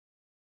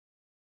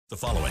The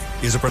following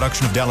is a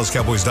production of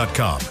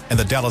DallasCowboys.com and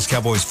the Dallas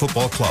Cowboys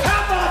Football Club.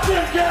 How about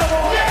them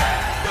Cowboys?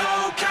 Yeah!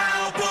 Go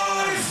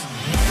Cowboys!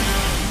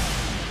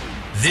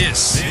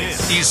 This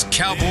is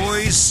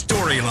Cowboys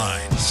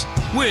Storylines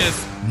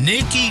with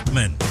Nick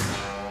Eatman.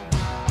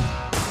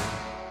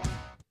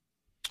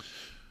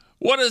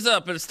 What is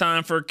up? It's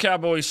time for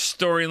Cowboys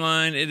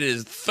Storyline. It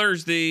is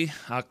Thursday,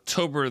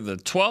 October the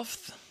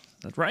 12th. Is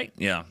that right?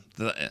 Yeah.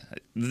 The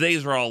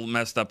days are all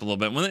messed up a little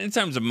bit. When in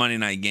terms of Monday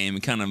night game,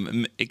 it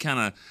kind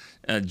of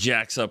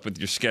jacks up with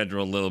your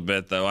schedule a little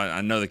bit, though.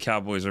 I know the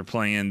Cowboys are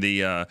playing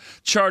the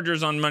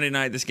Chargers on Monday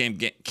night. This game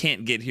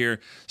can't get here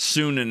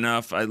soon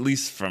enough, at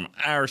least from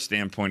our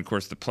standpoint. Of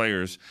course, the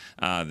players,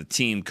 the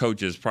team,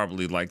 coaches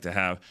probably like to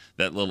have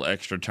that little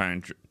extra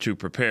time to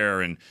prepare,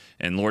 and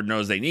Lord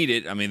knows they need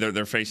it. I mean,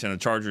 they're facing a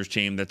Chargers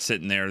team that's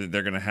sitting there.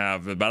 They're going to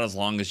have about as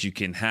long as you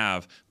can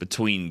have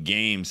between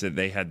games. That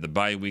they had the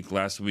bye week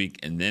last week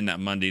and then that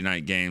Monday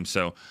night game.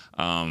 So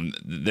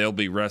they'll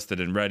be rested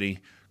and ready.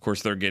 Of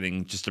course, they're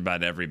getting just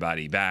about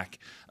everybody back.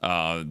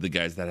 The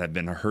guys that have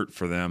been hurt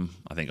for them,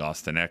 I think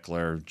Austin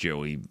Eckler,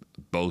 Joey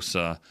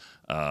Bosa,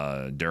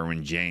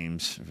 Derwin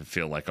James. I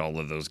feel like all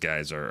of those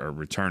guys are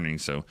returning.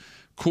 So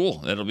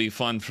cool. It'll be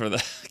fun for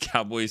the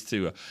Cowboys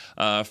to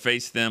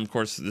face them. Of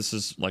course, this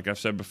is, like I've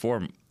said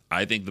before,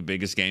 I think the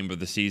biggest game of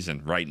the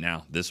season right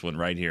now, this one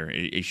right here.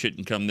 It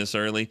shouldn't come this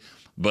early,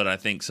 but I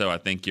think so. I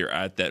think you're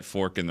at that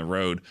fork in the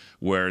road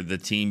where the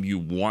team you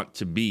want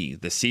to be,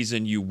 the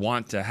season you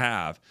want to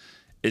have,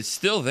 it's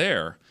still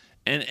there.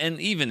 And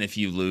even if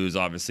you lose,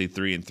 obviously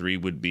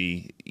 3-3 would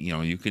be,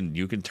 you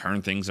can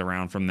turn things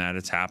around from that.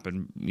 It's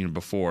happened,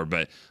 before.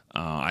 But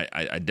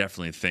I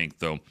definitely think,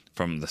 though,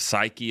 from the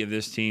psyche of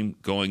this team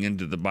going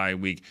into the bye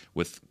week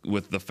with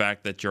the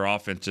fact that your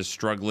offense is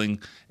struggling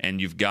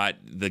and you've got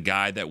the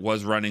guy that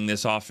was running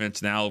this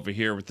offense now over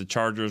here with the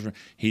Chargers,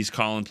 he's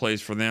calling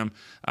plays for them.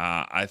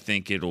 I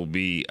think it'll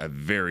be a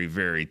very,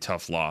 very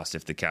tough loss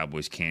if the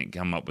Cowboys can't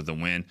come up with a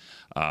win.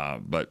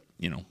 But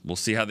we'll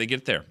see how they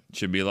get there.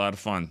 Should be a lot of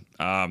fun.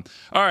 All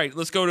right,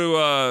 let's go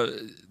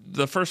to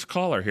the first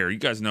caller here. You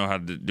guys know how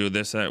to do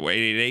this at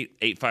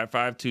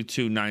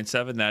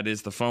 888-855-2297. That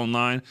is the phone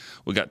line.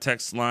 We got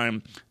text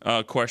line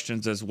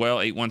questions as well,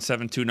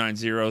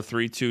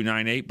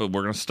 817-290-3298. But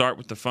we're going to start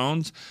with the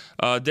phones.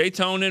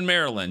 Dayton in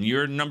Maryland,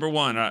 you're number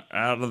one out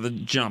of the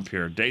jump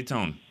here.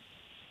 Dayton.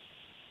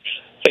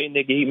 Hey,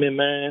 Nick Eatman,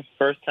 man.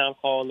 First-time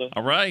caller.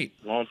 All right.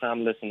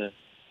 Long-time listener.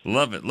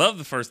 Love it. Love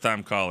the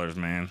first-time callers,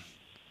 man.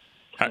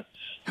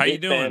 How you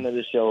doing? Fan of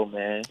the show,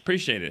 man.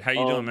 Appreciate it. How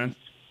you doing, man?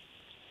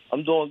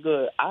 I'm doing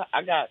good.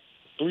 I got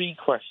 3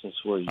 questions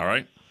for you. All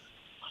right.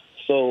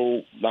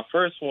 So my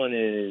first one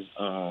is,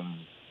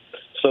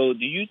 so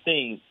do you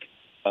think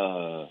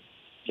the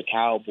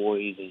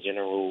Cowboys in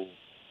general,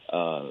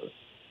 I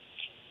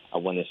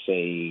want to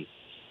say,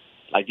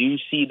 do you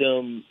see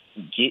them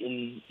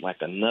getting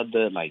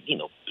another,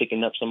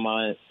 picking up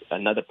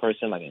another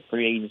person, in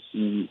free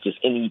agency, just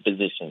any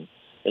position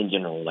in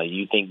general?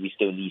 You think we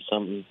still need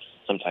some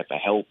type of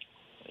help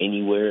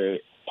anywhere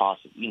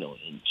possible,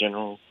 in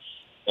general?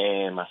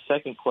 And my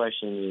second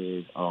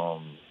question is,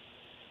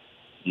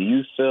 do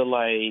you feel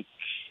like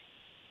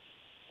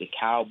the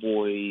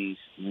Cowboys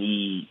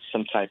need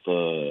some type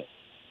of,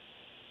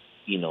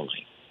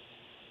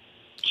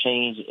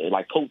 change,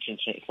 coaching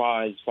change,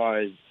 as far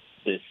as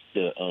this,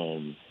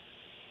 the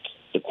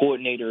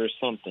coordinator or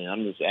something?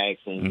 I'm just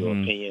asking your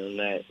opinion on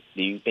that.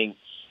 Do you think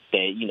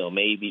that,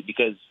 maybe,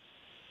 because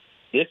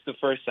this is the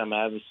first time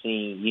I've ever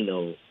seen,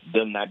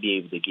 them not be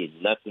able to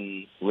get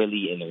nothing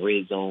really in the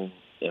red zone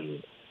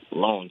in a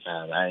long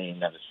time. I ain't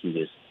never see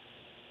this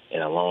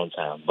in a long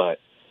time. But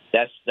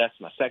that's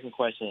my second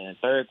question. And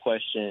third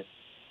question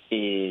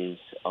is,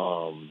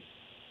 do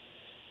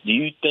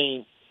you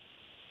think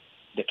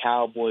the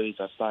Cowboys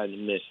are starting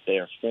to miss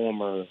their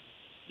former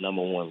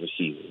number one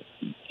receiver?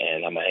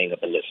 And I'm going to hang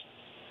up and listen.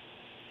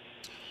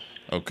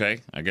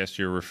 Okay. I guess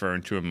you're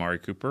referring to Amari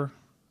Cooper.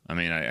 I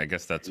mean, I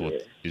guess that's what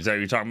is that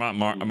you're talking about,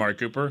 Amari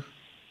Cooper?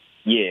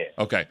 Yeah.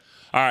 Okay.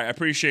 All right. I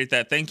appreciate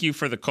that. Thank you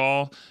for the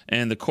call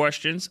and the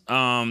questions.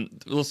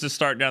 Let's just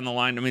start down the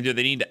line. I mean, do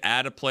they need to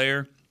add a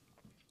player?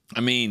 I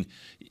mean,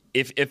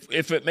 if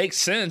it makes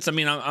sense, I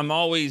mean, I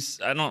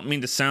don't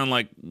mean to sound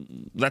like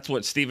that's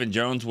what Stephen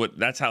Jones would,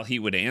 that's how he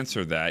would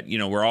answer that.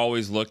 We're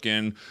always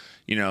looking,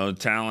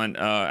 talent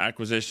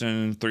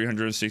acquisition,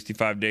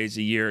 365 days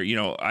a year.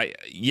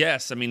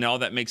 Yes, I mean, all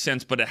that makes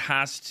sense, but it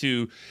has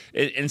to,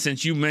 and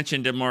since you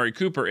mentioned Amari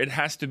Cooper, it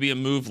has to be a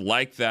move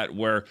like that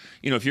where,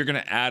 if you're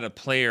going to add a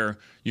player,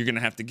 you're going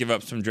to have to give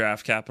up some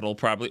draft capital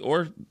probably,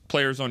 or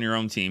players on your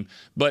own team.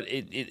 But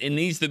it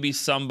needs to be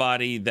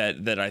somebody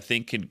that I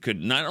think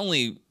could not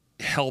only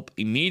help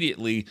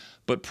immediately,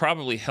 but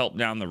probably help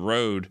down the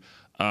road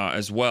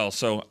as well.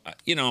 So,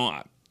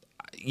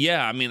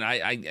 yeah, I mean,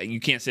 you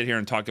can't sit here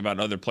and talk about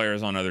other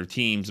players on other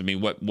teams. I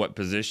mean, what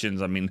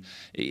positions? I mean,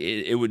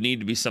 it would need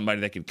to be somebody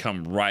that could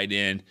come right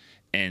in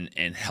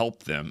and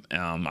help them.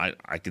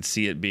 I could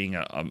see it being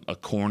a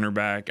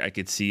cornerback. I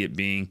could see it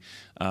being,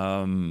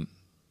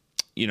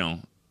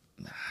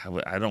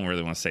 I don't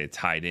really want to say a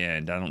tight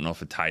end. I don't know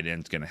if a tight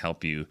end is going to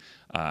help you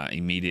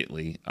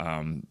immediately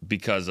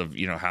because of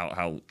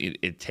how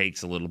it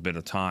takes a little bit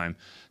of time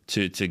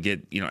to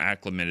get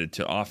acclimated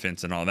to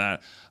offense and all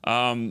that.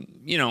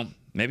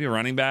 Maybe a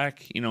running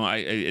back.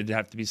 It'd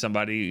have to be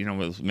somebody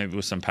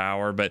with some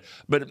power, but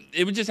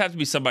it would just have to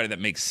be somebody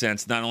that makes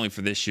sense not only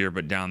for this year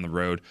but down the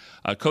road.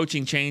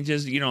 Coaching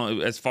changes,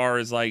 as far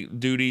as like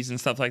duties and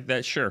stuff like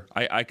that. Sure,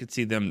 I could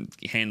see them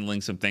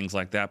handling some things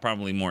like that,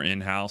 probably more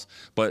in-house.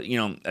 But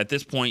at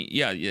this point,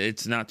 yeah,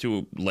 it's not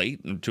too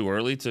late and too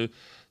early to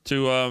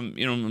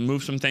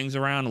move some things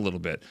around a little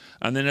bit.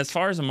 And then as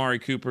far as Amari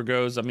Cooper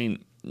goes, I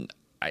mean.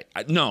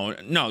 I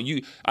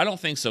don't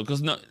think so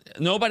because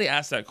nobody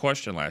asked that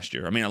question last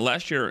year. I mean,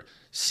 last year,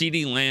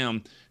 CeeDee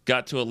Lamb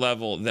got to a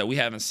level that we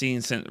haven't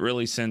seen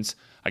since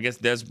I guess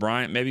Des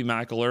Bryant, maybe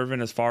Michael Irvin,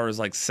 as far as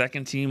like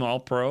second team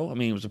All-Pro. I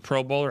mean, he was a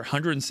Pro Bowler,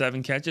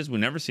 107 catches. We've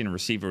never seen a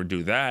receiver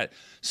do that.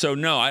 So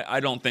no, I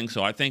don't think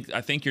so. I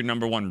think your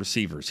number one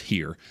receivers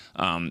here,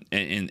 and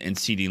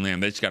CeeDee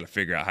Lamb. They just got to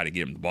figure out how to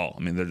get him the ball.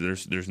 I mean,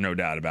 there's no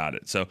doubt about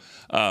it. So.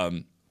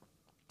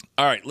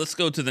 All right, let's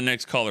go to the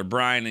next caller,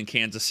 Brian in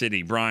Kansas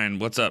City. Brian,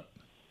 what's up?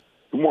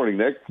 Good morning,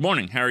 Nick.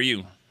 Morning. How are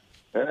you?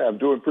 Yeah, I'm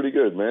doing pretty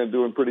good, man.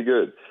 Doing pretty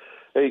good.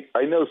 Hey,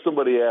 I know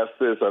somebody asked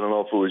this. I don't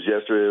know if it was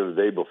yesterday or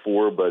the day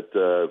before, but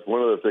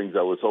one of the things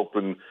I was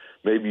hoping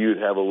maybe you'd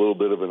have a little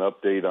bit of an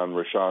update on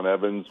Rashaan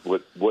Evans,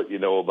 what you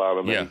know about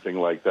him, anything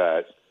like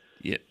that.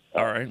 Yeah.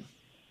 All right.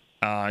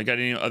 You got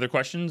any other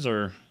questions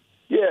or?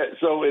 Yeah.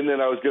 So, and then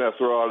I was going to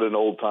throw out an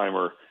old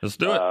timer. Let's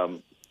do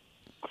it.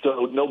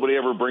 So nobody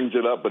ever brings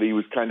it up, but he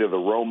was kind of the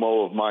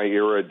Romo of my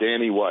era,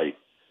 Danny White.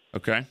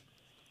 Okay.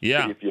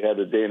 Yeah. If you had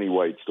a Danny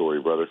White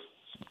story, brother.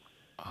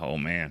 Oh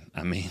man,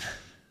 I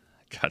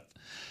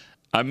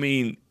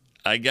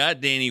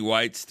got Danny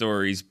White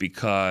stories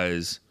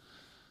because,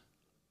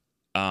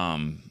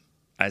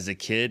 as a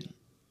kid,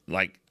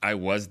 like I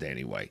was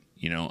Danny White.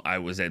 I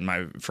was in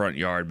my front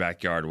yard,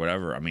 backyard,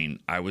 whatever. I mean,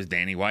 I was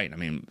Danny White. I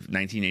mean,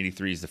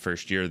 1983 is the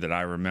first year that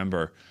I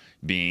remember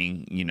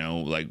being,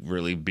 like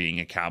really being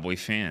a Cowboy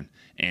fan.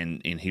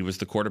 And he was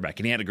the quarterback.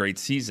 And he had a great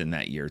season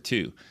that year,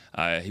 too.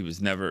 He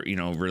was never,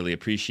 really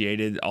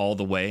appreciated all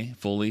the way,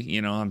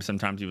 fully.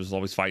 Sometimes he was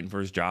always fighting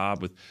for his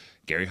job with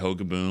Gary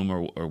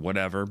Hogaboom or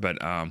whatever. But,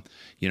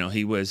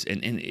 he was –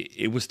 and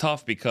it was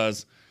tough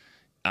because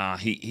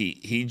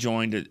he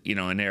joined,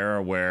 an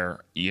era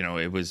where,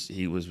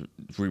 he was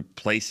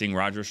replacing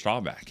Roger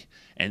Staubach.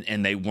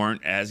 And they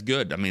weren't as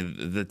good. I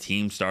mean, the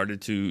team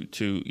started to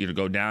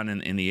go down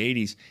in the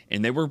 80s,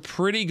 and they were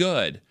pretty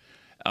good,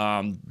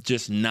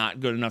 just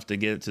not good enough to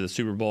get it to the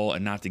Super Bowl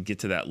and not to get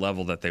to that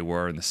level that they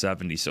were in the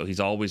 70s. So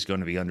he's always going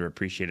to be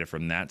underappreciated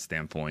from that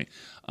standpoint.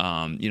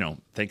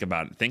 Think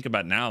about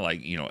it now,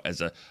 like,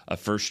 as a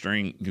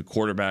first-string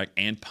quarterback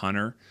and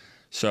punter.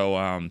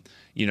 So,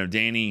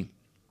 Danny.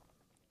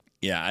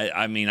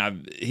 Yeah,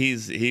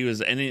 he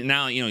was, and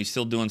now he's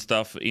still doing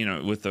stuff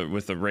with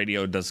the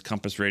radio, does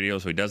Compass Radio,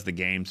 so he does the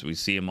games. We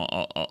see him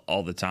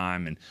all the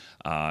time, and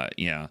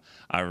I'm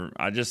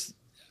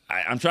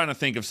trying to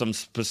think of some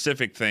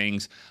specific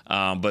things,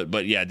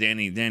 but yeah,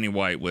 Danny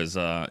White was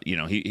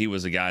he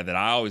was a guy that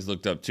I always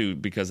looked up to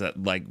because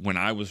like when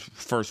I was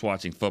first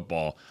watching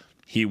football,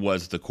 he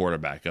was the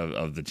quarterback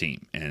of the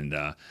team. And,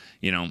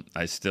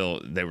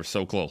 they were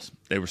so close.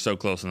 They were so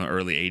close in the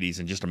early 80s.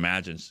 And just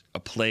imagine a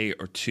play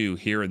or two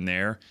here and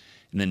there,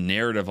 and the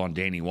narrative on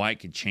Danny White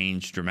could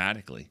change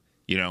dramatically.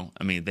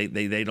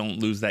 They don't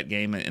lose that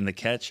game in the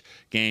catch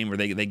game where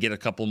they get a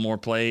couple more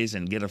plays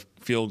and get a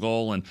field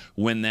goal and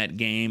win that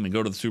game and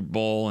go to the Super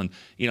Bowl. And,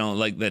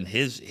 then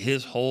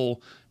his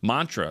whole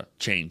mantra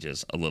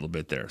changes a little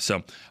bit there.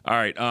 So, all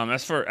right.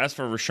 As for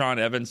Rashaan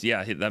Evans,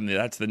 yeah,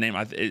 that's the name.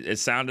 It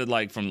sounded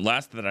like from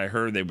last that I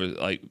heard, they were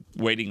like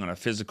waiting on a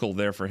physical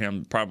there for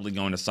him, probably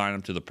going to sign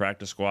him to the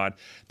practice squad.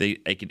 They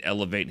could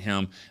elevate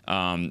him,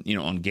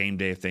 on game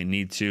day if they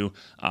need to.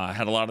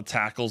 Had a lot of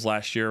tackles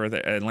last year at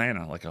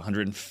Atlanta, like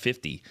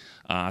 150.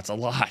 It's a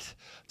lot.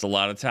 It's a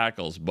lot of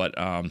tackles, but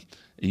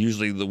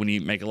usually when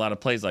you make a lot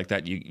of plays like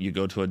that, you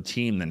go to a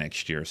team the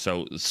next year.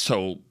 So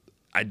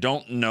I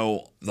don't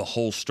know the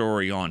whole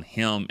story on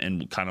him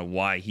and kind of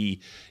why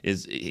he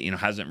is,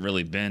 hasn't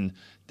really been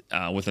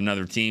with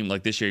another team.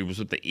 Like this year, he was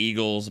with the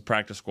Eagles. The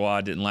practice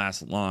squad didn't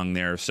last long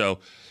there. So,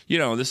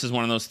 this is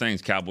one of those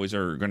things. Cowboys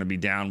are going to be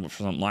down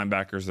for some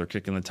linebackers. They're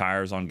kicking the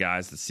tires on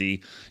guys to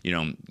see,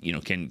 can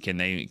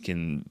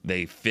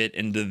they fit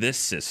into this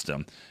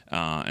system?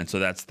 And so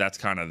that's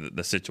kind of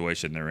the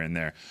situation they're in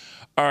there.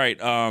 All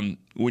right,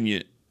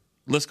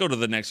 let's go to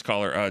the next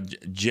caller,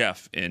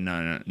 Jeff in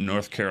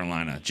North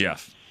Carolina.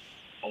 Jeff.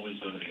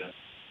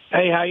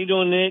 Hey, how you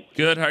doing, Nick?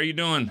 Good. How are you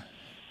doing?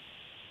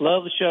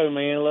 Love the show,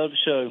 man. Love the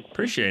show.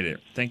 Appreciate it.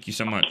 Thank you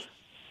so much.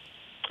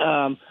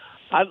 I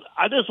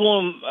just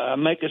want to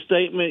make a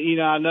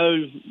statement. I know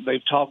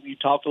you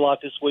talked a lot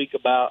this week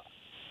about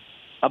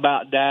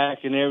Dak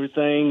and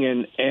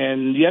everything,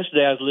 and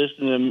yesterday I was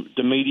listening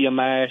to Media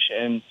Mash,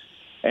 and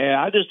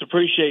I just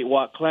appreciate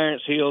what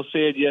Clarence Hill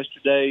said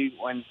yesterday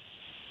when,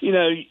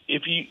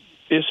 if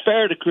it's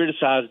fair to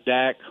criticize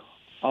Dak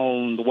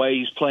on the way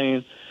he's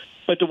playing,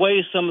 but the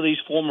way some of these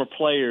former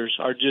players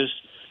are just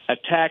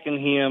attacking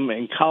him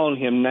and calling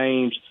him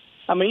names.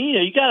 I mean,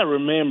 you got to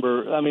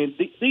remember. I mean,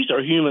 these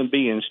are human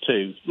beings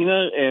too,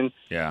 and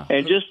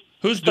just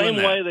who's the same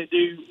doing way that? they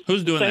do.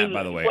 Who's doing that,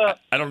 by the way? Well,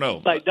 I don't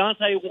know. Like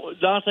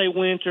Dante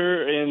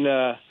Winter and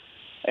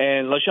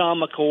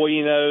LaShawn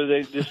McCoy.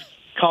 They just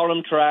called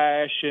him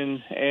trash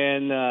and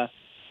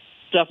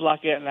stuff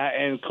like that.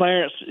 And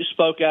Clarence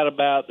spoke out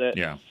about that.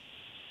 Yeah.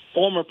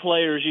 Former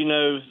players,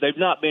 they've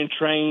not been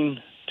trained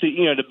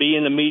to be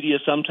in the media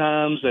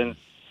sometimes,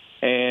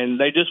 and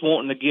they just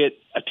wanting to get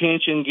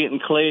attention, getting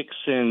clicks,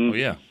 and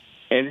and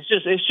it's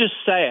just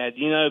sad,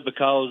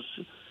 because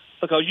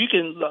you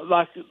can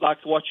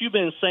like what you've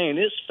been saying.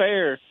 It's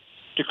fair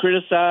to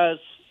criticize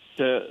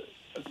the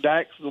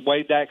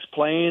way Dak's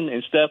playing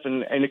and stuff,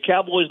 and the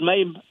Cowboys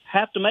may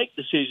have to make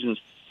decisions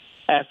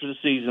after the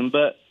season,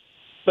 but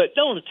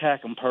don't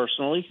attack him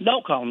personally.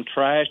 Don't call him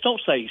trash.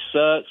 Don't say he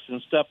sucks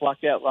and stuff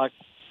like that, like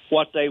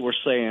what they were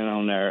saying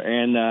on there.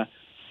 And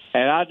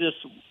I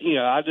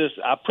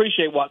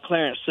appreciate what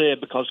Clarence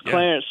said, because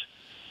Clarence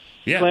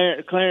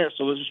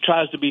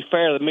tries to be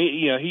fair to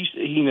me.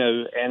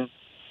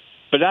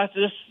 But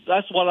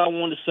that's what I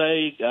wanted to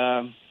say.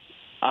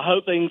 I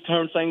hope they can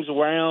turn things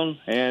around,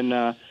 and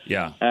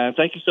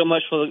thank you so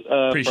much for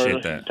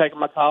taking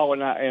my call,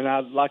 and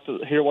I'd like to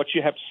hear what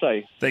you have to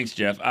say. Thanks,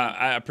 Jeff.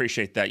 I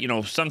appreciate that.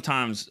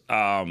 Sometimes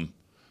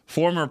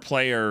former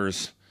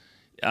players,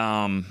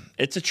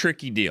 it's a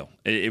tricky deal.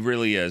 It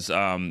really is,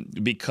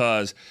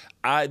 because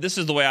this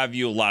is the way I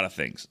view a lot of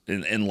things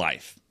in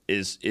life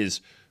is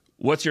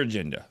what's your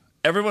agenda?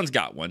 Everyone's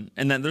got one,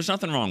 and then there's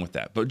nothing wrong with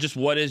that. But just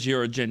what is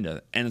your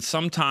agenda? And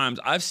sometimes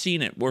I've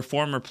seen it where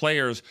former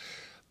players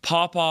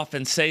pop off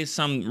and say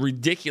some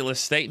ridiculous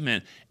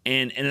statement,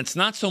 and it's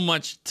not so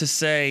much to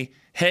say,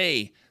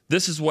 hey,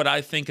 this is what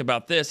I think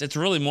about this. It's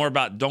really more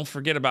about, don't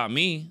forget about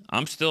me.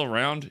 I'm still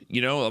around.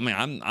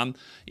 I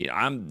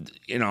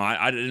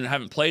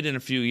haven't played in a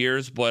few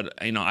years, but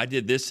I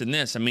did this and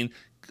this. I mean,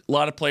 a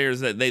lot of players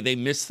that they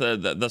miss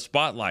the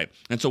spotlight,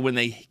 and so when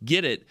they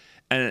get it,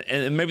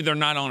 and maybe they're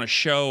not on a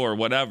show or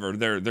whatever,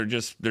 they're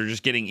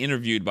just getting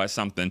interviewed by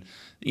something.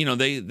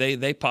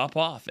 They pop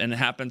off, and it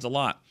happens a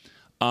lot.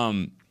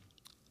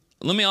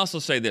 Let me also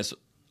say this.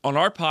 On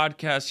our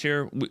podcast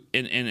here,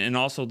 and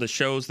also the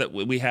shows that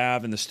we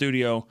have in the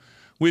studio,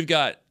 we've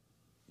got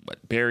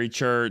Barry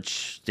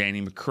Church,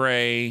 Danny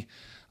McCray,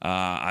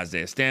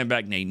 Isaiah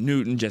Stanback, Nate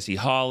Newton, Jesse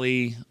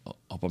Hawley.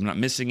 Hope I'm not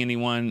missing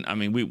anyone. I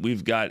mean,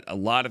 we've got a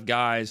lot of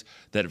guys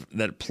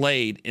that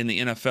played in the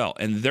NFL,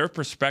 and their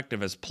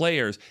perspective as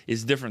players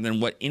is different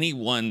than what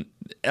anyone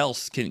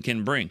else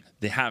can bring.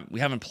 We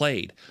haven't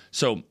played,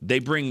 so they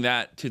bring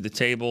that to the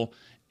table.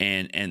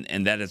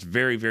 And that is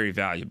very, very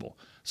valuable.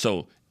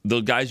 So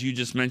the guys you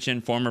just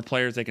mentioned, former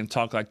players, they can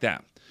talk like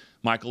that.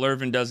 Michael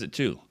Irvin does it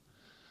too.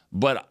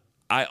 But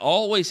I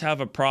always have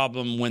a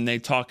problem when they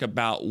talk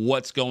about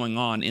what's going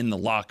on in the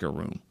locker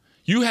room.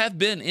 You have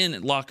been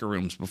in locker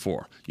rooms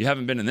before. You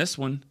haven't been in this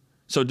one.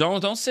 So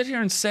don't sit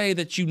here and say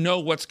that you know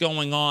what's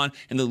going on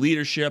in the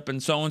leadership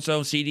and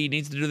so-and-so, CD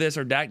needs to do this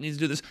or Dak needs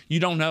to do this. You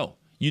don't know.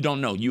 You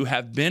don't know. You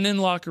have been in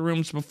locker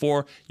rooms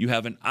before. You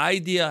have an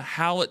idea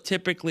how it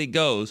typically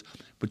goes,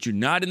 but you're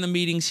not in the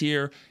meetings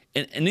here,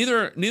 and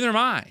neither am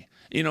I.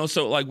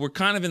 So like we're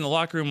kind of in the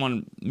locker room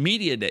on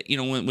media day,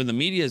 when the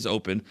media is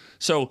open.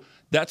 So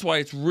that's why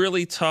it's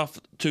really tough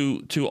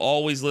to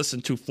always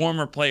listen to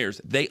former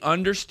players. They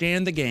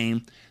understand the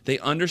game. They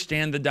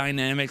understand the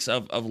dynamics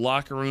of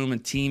locker room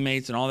and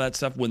teammates and all that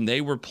stuff when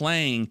they were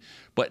playing,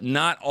 but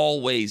not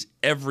always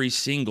every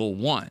single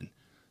one.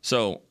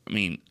 So, I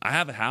mean, I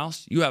have a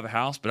house, you have a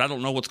house, but I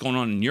don't know what's going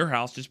on in your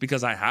house just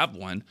because I have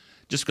one.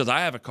 Just because I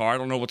have a car, I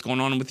don't know what's going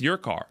on with your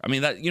car. I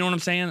mean, you know what I'm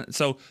saying?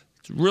 So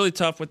it's really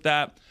tough with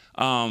that.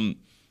 I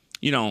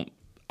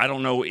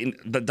don't know.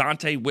 The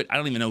Dante Witt, I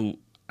don't even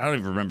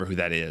remember who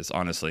that is,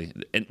 honestly.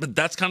 But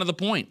that's kind of the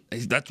point.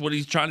 That's what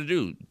he's trying to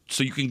do.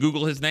 So you can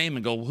Google his name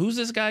and go, who's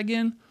this guy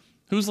again?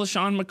 Who's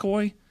LaShawn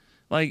McCoy?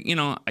 Like,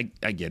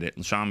 I get it.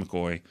 LaShawn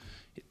McCoy,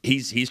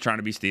 he's trying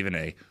to be Stephen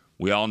A.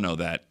 We all know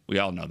that.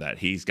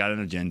 He's got an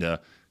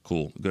agenda.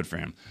 Cool. Good for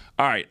him.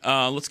 All right.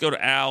 Let's go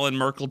to Al in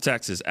Merkel,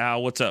 Texas.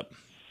 Al, what's up?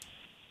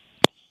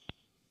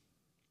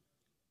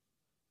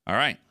 All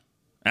right.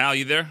 Al,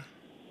 you there?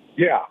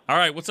 Yeah. All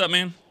right. What's up,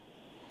 man?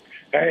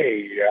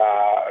 Hey,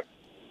 I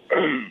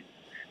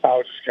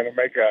was just going to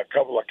make a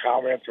couple of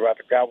comments about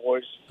the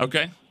Cowboys.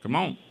 Okay. Come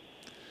on.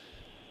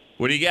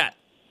 What do you got?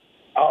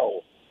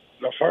 Oh,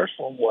 the first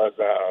one was,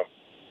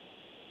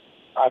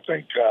 I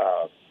think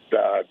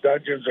the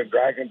Dungeons and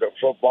Dragons of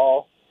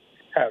football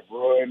have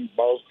ruined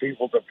most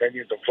people's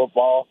opinions of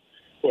football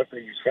with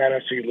these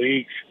fantasy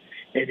leagues.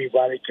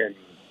 Anybody can,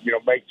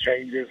 make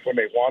changes when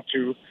they want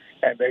to,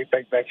 and they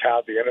think that's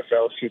how the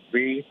NFL should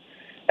be.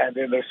 And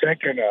then the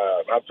second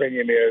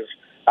opinion is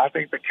I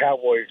think the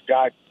Cowboys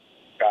got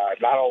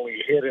not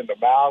only hit in the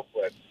mouth,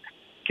 but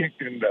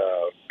kicked in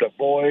the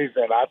boys,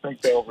 and I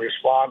think they'll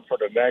respond for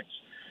the next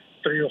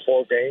 3 or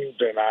 4 games,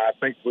 and I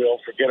think we'll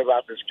forget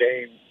about this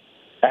game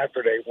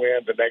after they win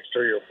the next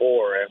 3 or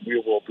 4, and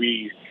we will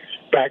be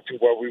back to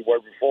where we were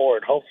before.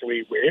 And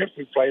hopefully, if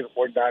we play the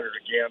 49ers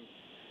again,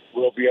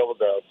 we'll be able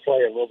to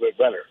play a little bit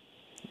better.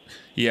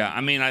 Yeah,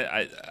 I mean,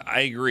 I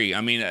agree.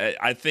 I mean,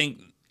 I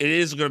think it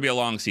is going to be a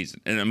long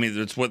season, and I mean,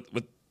 it's what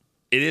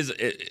it is.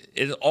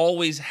 It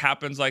always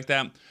happens like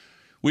that.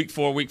 Week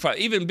 4, week 5,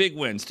 even big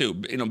wins too.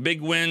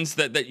 Big wins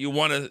that you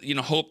want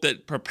to hope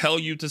that propel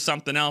you to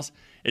something else.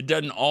 It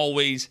doesn't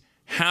always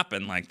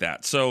happen like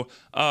that. So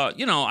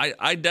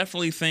I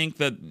definitely think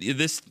that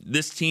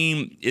this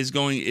team is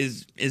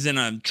in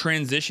a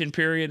transition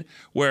period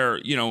where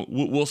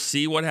we'll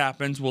see what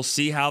happens. We'll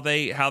see how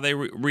they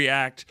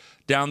react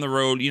down the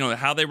road.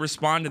 How they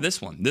respond to this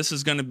one. This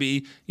is going to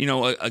be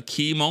a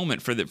key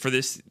moment for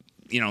this.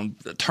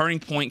 A turning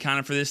point kind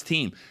of for this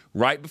team.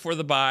 Right before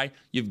the bye,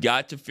 you've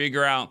got to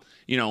figure out,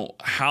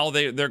 how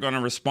they're going to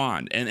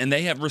respond. And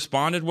they have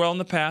responded well in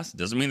the past.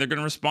 Doesn't mean they're going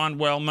to respond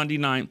well Monday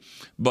night,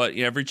 but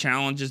every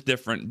challenge is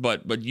different.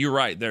 But you're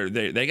right.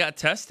 They got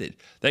tested.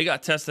 They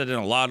got tested in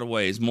a lot of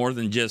ways, more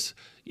than just,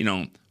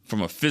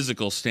 from a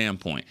physical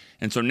standpoint.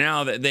 And so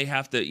now that they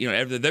have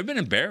to, they've been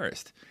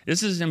embarrassed.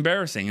 This is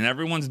embarrassing, and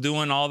everyone's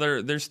doing all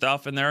their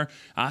stuff in there.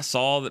 I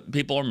saw that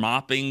people are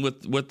mopping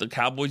with the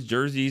Cowboys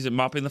jerseys and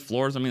mopping the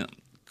floors. I mean,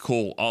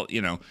 cool,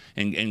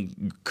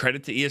 and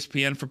credit to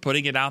ESPN for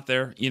putting it out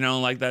there.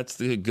 That's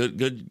the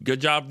good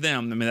job to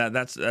them. I mean,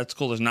 that's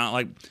cool. There's not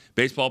like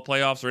baseball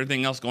playoffs or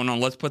anything else going on.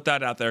 Let's put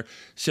that out there.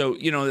 So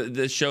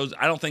this shows.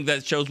 I don't think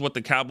that shows what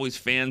the Cowboys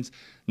fans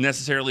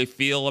necessarily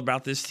feel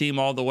about this team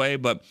all the way,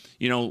 but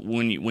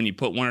when you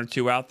put 1 or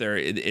 2 out there,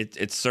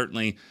 it's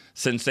certainly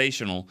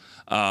sensational,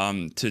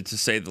 to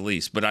say the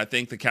least. But I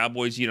think the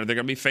Cowboys, they're going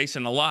to be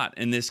facing a lot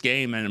in this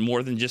game, and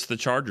more than just the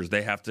Chargers.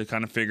 They have to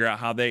kind of figure out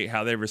how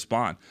they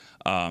respond.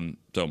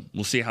 So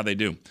we'll see how they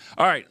do.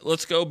 All right,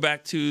 let's go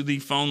back to the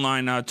phone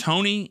line.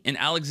 Tony in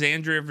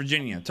Alexandria,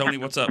 Virginia. Tony,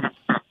 what's up?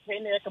 Hey,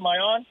 Nick, am I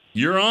on?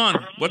 You're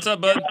on. What's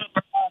up, bud?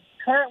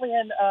 Currently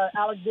in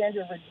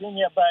Alexandria,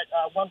 Virginia,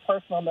 but one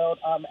personal note,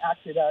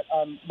 actually that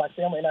my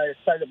family and I are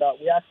excited about.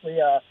 We actually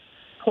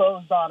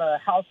closed on a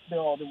house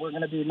build, and we're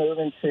going to be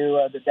moving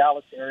to the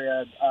Dallas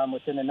area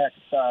within the next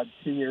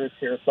 2 years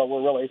here. So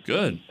we're really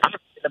good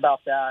excited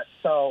about that.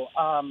 So,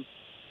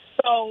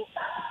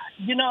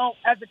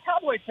 as a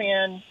Cowboy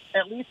fan,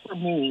 at least for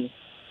me,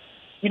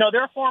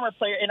 they're a former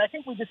player, and I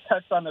think we just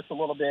touched on this a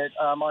little bit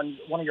on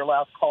one of your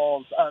last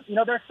calls.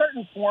 There are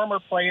certain former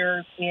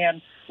players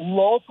and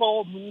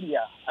local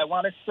media, I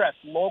want to stress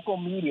local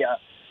media,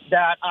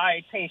 that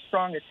I pay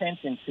strong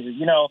attention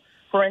to.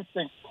 For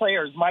instance,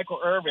 players, Michael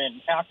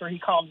Irvin, after he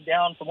calms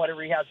down from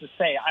whatever he has to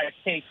say, I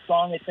pay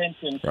strong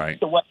attention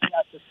to what he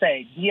has to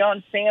say.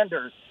 Deion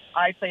Sanders,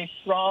 I pay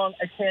strong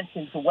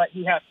attention to what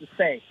he has to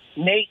say.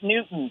 Nate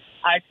Newton,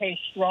 I pay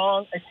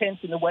strong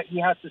attention to what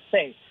he has to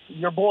say.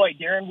 Your boy,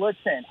 Darren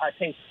Woodson, I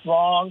pay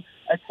strong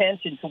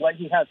attention to what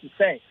he has to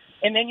say.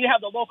 And then you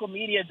have the local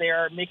media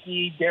there,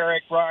 Mickey,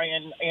 Derek,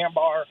 Brian,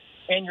 Ambar,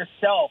 and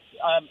yourself.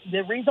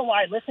 The reason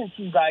why I listen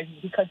to you guys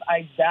is because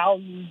I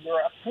value your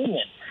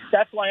opinion.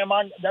 That's why I'm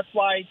on. That's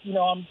why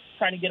I'm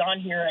trying to get on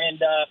here and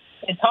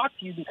talk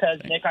to you, because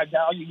Nick, I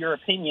value your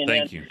opinion.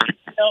 Thank you.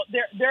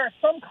 There are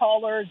some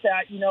callers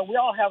that we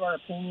all have our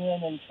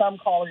opinion, and some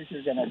callers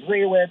you're going to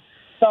agree with,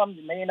 some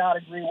you may not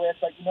agree with.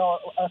 But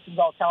us as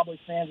all Cowboys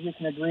fans, we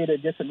can agree to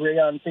disagree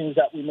on things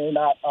that we may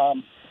not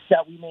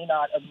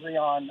agree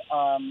on.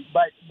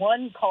 But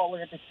one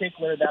caller in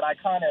particular that I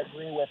kind of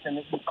agree with, and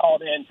he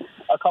called in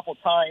a couple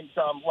times,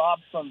 Rob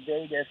from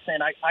Vegas,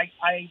 and I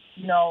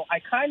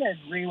kind of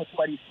agree with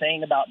what he's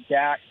saying about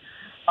Dak.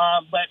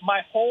 But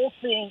my whole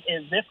thing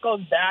is this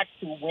goes back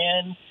to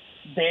when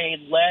they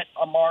let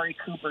Amari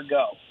Cooper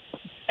go.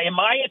 In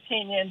my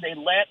opinion, they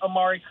let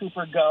Amari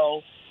Cooper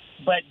go,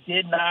 but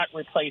did not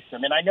replace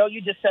him. And I know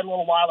you just said a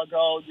little while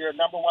ago your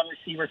number one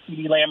receiver,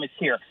 CeeDee Lamb, is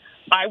here.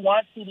 I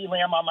want CeeDee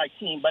Lamb on my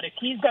team, but if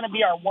he's going to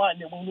be our one,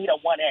 then we need a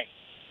 1A.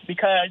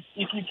 Because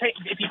if you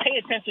pay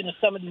attention to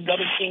some of these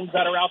other teams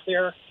that are out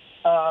there,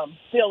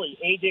 Philly,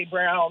 A.J.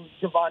 Brown,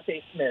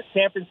 Devontae Smith,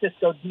 San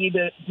Francisco,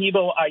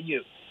 Debo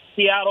Ayuk,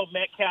 Seattle,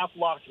 Metcalf,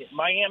 Lockett,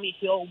 Miami,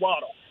 Hill,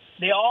 Waddle,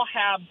 they all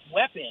have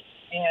weapons,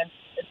 and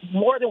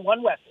more than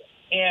one weapon.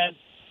 And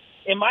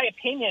in my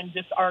opinion,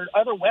 just our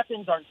other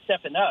weapons aren't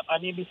stepping up. I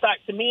mean,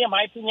 in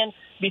my opinion,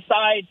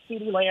 besides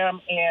CeeDee Lamb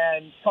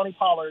and Tony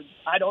Pollard,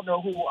 I don't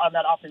know who on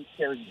that offense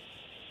scares me.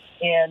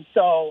 And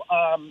so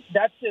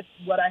that's just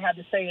what I had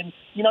to say. And,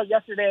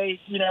 yesterday,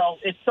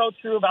 it's so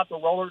true about the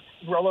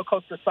roller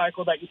coaster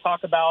cycle that you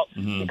talk about,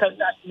 because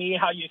that's me,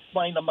 how you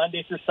explain the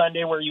Monday through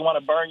Sunday where you want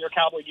to burn your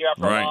Cowboy gear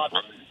after a loss.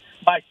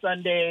 By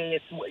Sunday,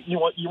 you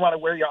want to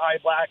wear your eye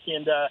black,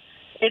 and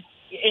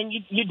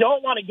you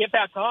don't want to get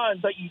back on,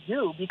 but you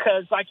do,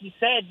 because like you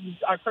said,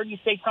 I've heard you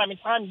say time and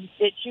time,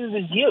 it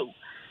chooses you.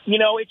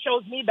 It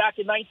chose me back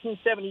in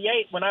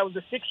 1978 when I was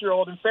a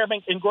 6-year-old in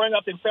Fairbanks, and growing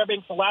up in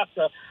Fairbanks,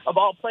 Alaska, of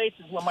all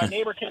places, when my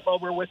neighbor came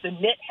over with a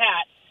knit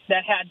hat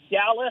that had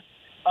Dallas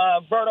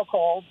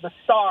vertical, the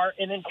star,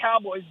 and then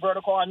Cowboys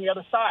vertical on the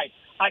other side.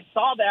 I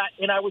saw that,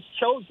 and I was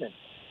chosen.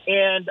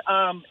 And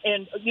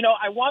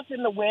I want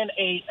them to win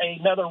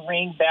another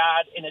ring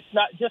bad, and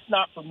it's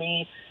not for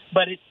me,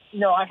 but it's,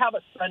 I have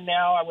a son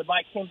now. I would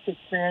like him to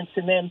experience,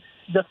 and then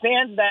the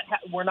fans that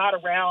were not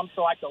around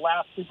for like the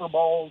last Super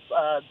Bowls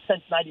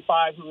since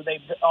 '95, who they've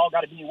all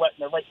got to be in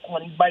their late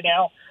 20s by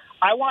now.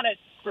 I want it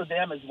for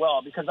them as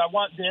well, because I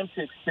want them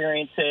to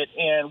experience it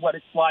and what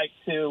it's like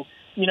to,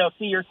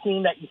 see your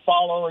team that you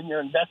follow and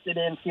you're invested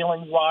in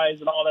feelings-wise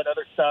and all that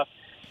other stuff.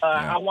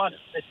 I want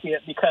to see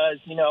it because,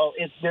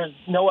 there's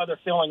no other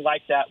feeling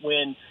like that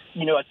when,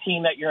 a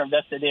team that you're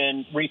invested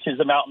in reaches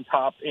the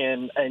mountaintop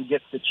and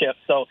gets the chip.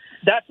 So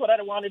that's what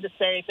I wanted to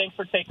say. Thanks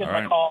for taking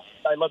my call.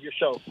 I love your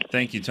show.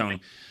 Thank you,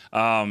 Tony.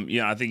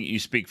 I think you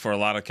speak for a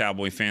lot of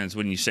Cowboy fans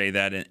when you say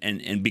that.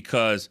 And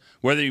because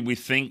whether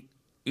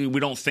we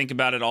don't think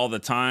about it all the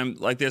time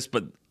like this,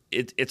 but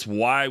it's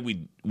why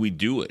we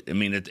do it. I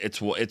mean,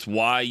 it's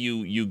why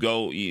you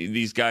go,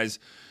 these guys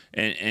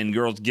and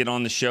girls get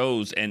on the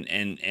shows and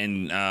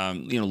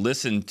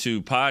listen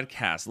to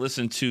podcasts,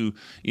 listen to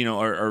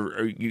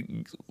or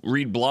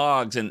read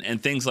blogs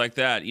and things like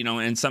that.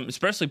 And some,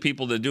 especially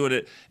people that do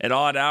it at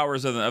odd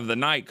hours of the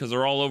night because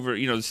they're all over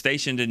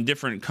stationed in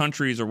different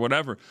countries or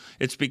whatever.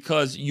 It's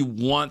because you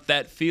want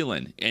that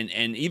feeling, and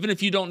even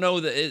if you don't know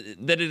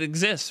that it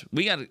exists,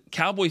 we got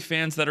Cowboy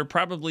fans that are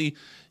probably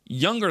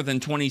younger than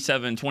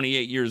 27,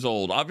 28 years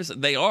old. Obviously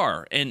they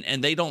are,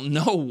 and they don't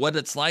know what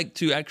it's like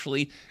to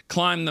actually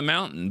climb the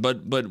mountain.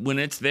 But when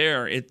it's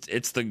there, it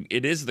is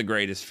the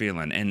greatest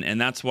feeling. And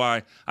that's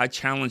why I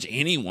challenge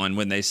anyone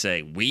when they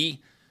say,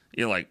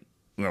 you're like,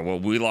 well,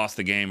 we lost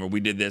the game or we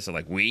did this, or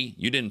like,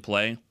 you didn't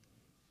play.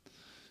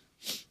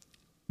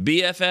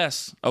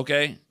 BFS,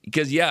 okay?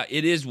 Because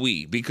it is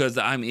because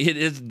it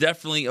is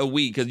definitely a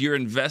because you're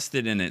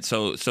invested in it.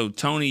 So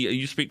Tony,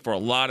 you speak for a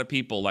lot of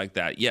people like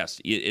that.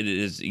 Yes, it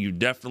is. You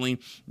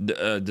definitely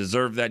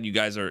deserve that. You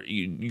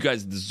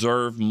guys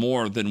deserve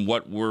more than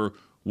what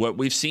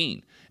we've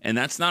seen. And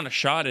that's not a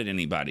shot at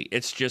anybody.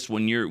 It's just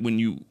when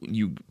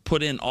you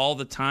put in all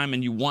the time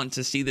and you want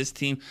to see this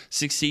team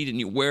succeed, and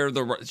you wear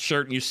the right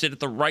shirt and you sit at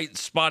the right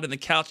spot in the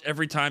couch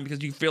every time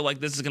because you feel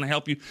like this is going to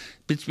help you.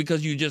 It's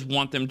because you just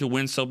want them to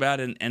win so bad,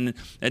 and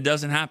it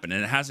doesn't happen.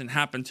 And it hasn't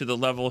happened to the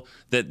level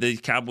that the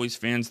Cowboys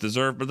fans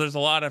deserve. But there's a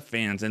lot of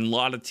fans and a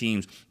lot of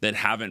teams that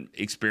haven't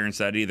experienced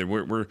that either.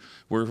 We're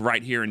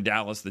right here in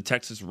Dallas. The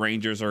Texas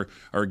Rangers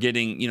are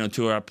getting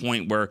to a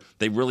point where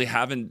they really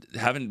haven't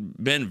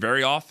been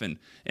very often.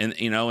 And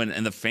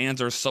the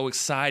fans are so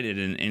excited,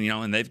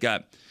 and they've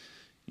got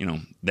their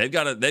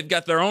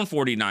own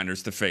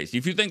 49ers to face.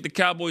 If you think the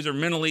Cowboys are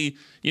mentally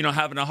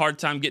having a hard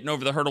time getting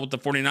over the hurdle with the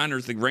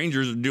 49ers, the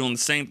Rangers are doing the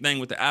same thing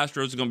with the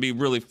Astros. It's going to be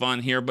really fun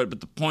here. But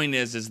the point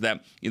is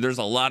that there's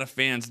a lot of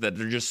fans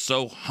that are just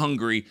so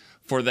hungry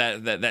for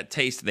that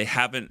taste. They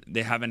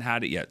haven't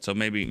had it yet. So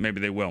maybe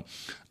they will.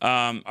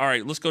 All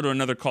right, let's go to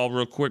another call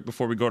real quick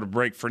before we go to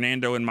break.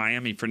 Fernando in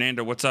Miami.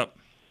 Fernando, what's up?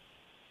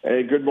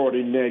 Hey, good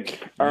morning,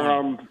 Nick.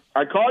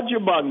 I called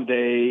you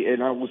Monday,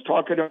 and I was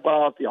talking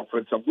about the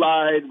offensive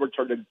line,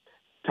 returning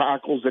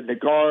tackles and the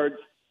guards.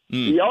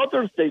 The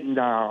other thing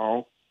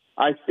now,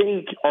 I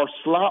think our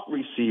slot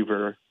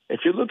receiver, if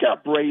you look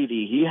at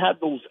Brady, he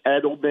had those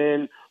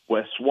Edelman,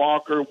 Wes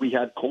Walker, we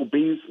had Cole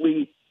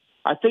Beasley.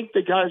 I think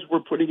the guys we're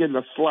putting in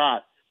the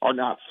slot are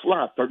not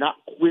slot. They're not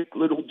quick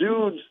little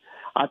dudes.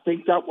 I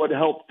think that would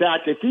help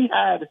Dak. If he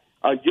had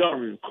a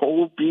young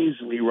Cole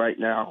Beasley right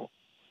now,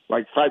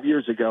 like 5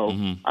 years ago,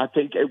 I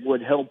think it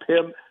would help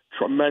him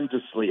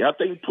tremendously. I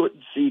think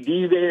putting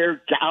CD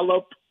there,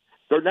 Gallup,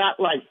 they're not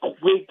like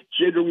quick,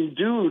 jittery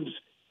dudes,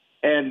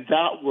 and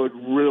that would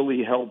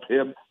really help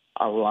him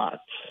a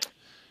lot.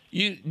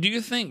 Do you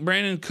think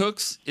Brandon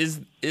Cooks is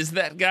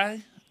that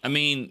guy? I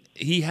mean,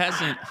 he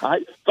hasn't.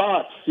 I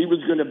thought he was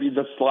going to be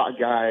the slot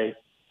guy.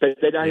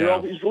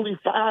 He's really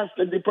fast,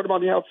 and they put him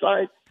on the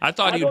outside. I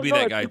thought he would be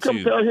that guy too.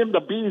 Compare him to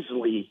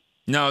Beasley.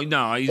 No,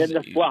 he's in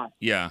the slot.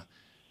 Yeah.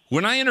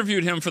 When I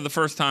interviewed him for the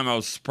first time, I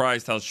was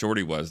surprised how short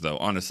he was, though.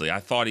 Honestly, I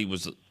thought he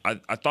was. I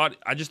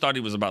just thought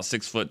he was about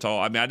 6 foot tall.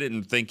 I mean, I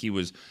didn't think he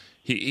was.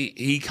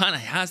 He kind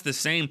of has the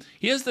same.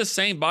 He has the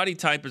same body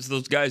type as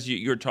those guys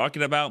you're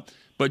talking about.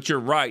 But you're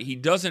right. He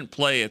doesn't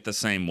play it the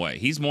same way.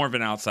 He's more of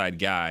an outside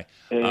guy.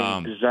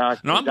 Exactly.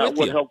 No, that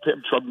would help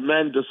him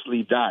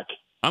tremendously, Dak.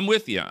 I'm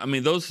with you. I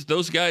mean,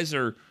 those guys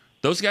are.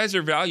 Those guys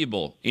are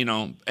valuable,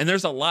 and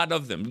there's a lot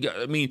of them.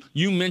 I mean,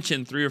 you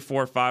mentioned 3 or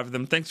 4 or 5 of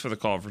them. Thanks for the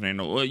call,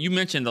 Fernando. Well, you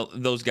mentioned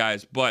those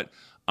guys, but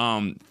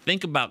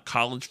think about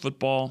college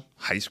football,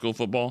 high school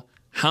football.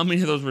 How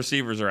many of those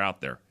receivers are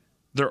out there?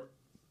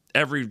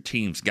 Every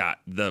team's got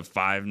the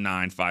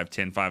 5'9",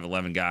 5'10",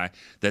 5'11" guy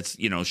that's,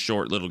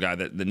 short little guy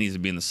that needs to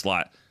be in the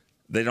slot.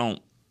 They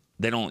don't.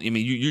 I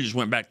mean, you just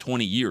went back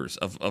 20 years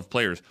of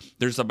players.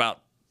 There's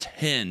about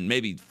 10,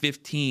 maybe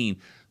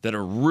 15 that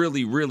are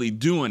really, really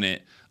doing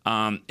it.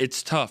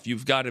 It's tough.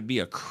 You've got to be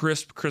a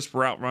crisp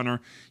route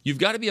runner. You've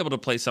got to be able to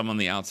play some on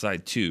the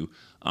outside too.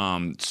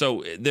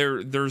 So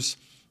there's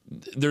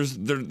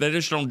they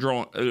just don't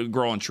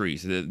grow on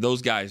trees.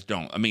 Those guys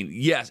don't. I mean,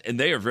 yes, and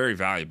they are very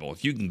valuable.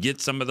 If you can get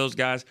some of those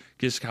guys,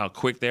 just how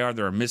quick they are,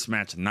 they're a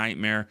mismatch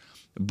nightmare.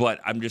 But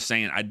I'm just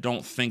saying, I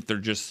don't think they're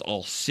just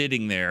all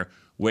sitting there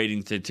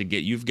waiting to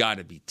get. You've got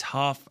to be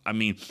tough. I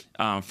mean,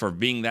 for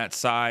being that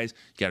size,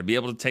 you got to be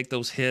able to take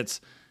those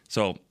hits.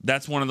 So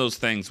that's one of those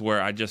things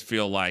where I just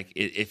feel like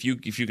if you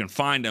can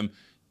find them,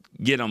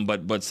 get them,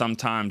 but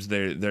sometimes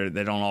they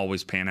don't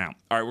always pan out.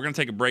 All right, we're going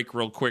to take a break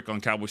real quick on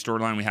Cowboy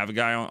Storyline. We have a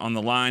guy on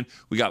the line.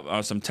 We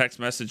got some text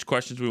message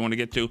questions we want to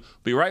get to.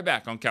 Be right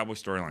back on Cowboy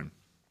Storyline.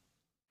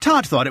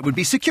 Todd thought it would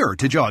be secure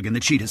to jog in the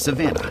cheetah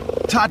savanna.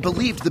 Todd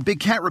believed the big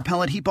cat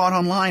repellent he bought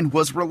online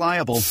was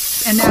reliable.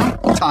 And now,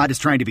 Todd is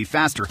trying to be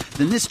faster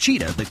than this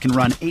cheetah that can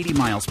run 80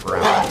 miles per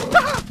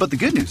hour. But the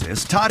good news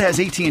is, Todd has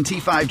AT&T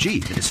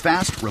 5G that is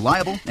fast,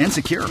 reliable, and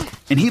secure.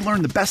 And he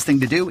learned the best thing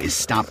to do is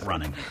stop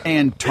running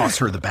and toss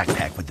her the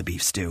backpack with the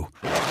beef stew.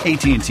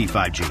 AT&T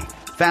 5G.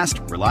 Fast,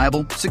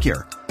 reliable,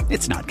 secure.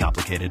 It's not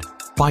complicated.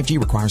 5G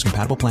requires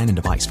compatible plan and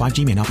device.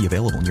 5G may not be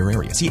available in your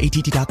area. See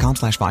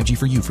att.com/5G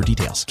for you for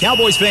details.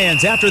 Cowboys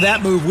fans, after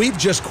that move, we've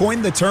just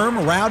coined the term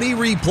Rowdy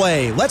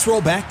Replay. Let's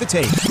roll back the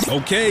tape.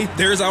 Okay,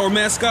 there's our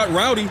mascot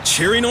Rowdy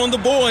cheering on the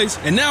boys.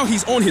 And now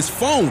he's on his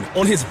phone,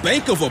 on his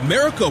Bank of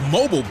America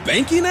mobile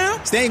banking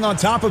app? Staying on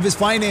top of his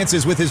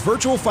finances with his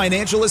virtual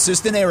financial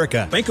assistant,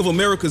 Erica. Bank of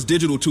America's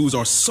digital tools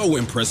are so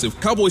impressive.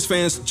 Cowboys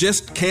fans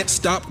just can't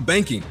stop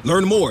banking.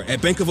 Learn more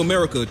at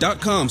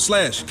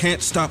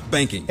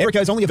bankofamerica.com/can't-stop-banking. Erica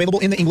is only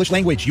available in the English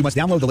language. You must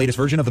download the latest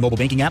version of the mobile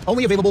banking app,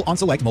 only available on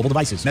select mobile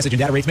devices. Message and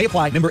data rates may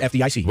apply. Member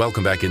FDIC.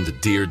 Welcome back into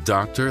Dear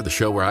Doctor, the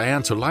show where I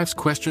answer life's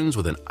questions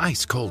with an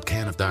ice-cold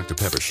can of Dr.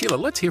 Pepper. Sheila,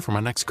 let's hear from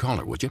our next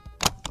caller, would you?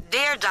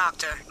 Dear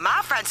Doctor,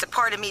 my friend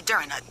supported me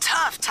during a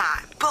tough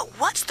time, but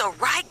what's the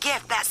right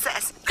gift that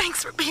says,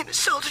 thanks for being a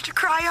shoulder to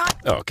cry on?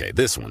 Okay,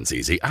 this one's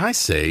easy. I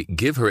say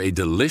give her a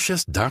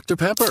delicious Dr.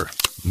 Pepper.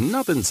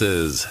 Nothing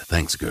says,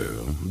 thanks,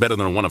 girl, better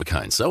than a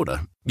one-of-a-kind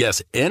soda.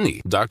 Yes,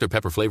 any Dr.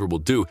 Pepper flavor will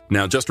do.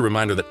 Now, just a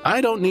reminder that I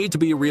don't need to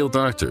be a real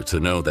doctor to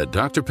know that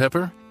Dr.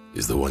 Pepper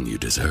is the one you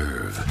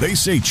deserve. They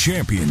say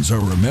champions are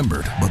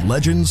remembered, but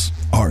legends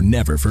are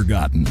never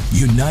forgotten.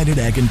 United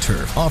Ag and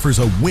Turf offers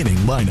a winning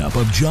lineup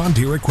of John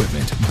Deere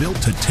equipment built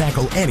to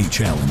tackle any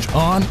challenge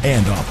on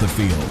and off the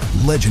field.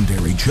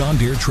 Legendary John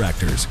Deere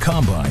tractors,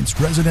 combines,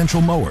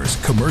 residential mowers,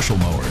 commercial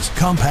mowers,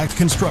 compact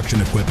construction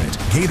equipment,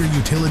 Gator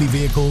utility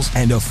vehicles,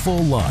 and a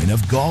full line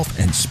of golf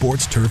and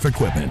sports turf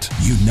equipment.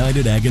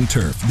 United Ag and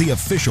Turf, the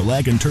official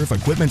Ag and Turf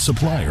equipment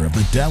supplier of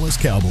the Dallas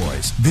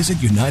Cowboys. Visit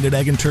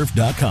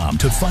UnitedAgAndTurf.com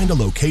to find a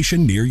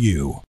location near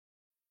you.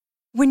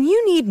 When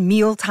you need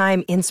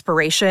mealtime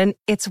inspiration,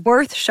 it's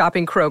worth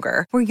shopping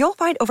Kroger, where you'll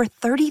find over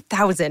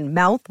 30,000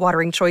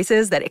 mouth-watering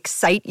choices that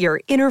excite your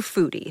inner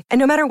foodie. And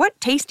no matter what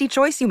tasty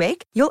choice you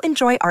make, you'll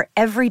enjoy our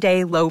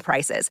everyday low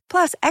prices,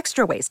 plus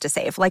extra ways to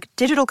save, like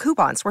digital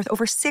coupons worth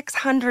over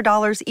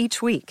 $600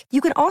 each week. You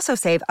can also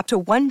save up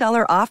to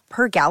 $1 off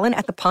per gallon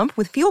at the pump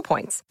with fuel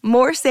points.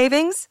 More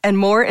savings and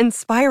more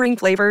inspiring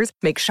flavors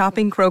make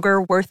shopping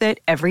Kroger worth it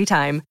every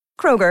time.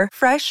 Kroger,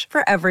 fresh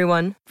for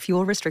everyone.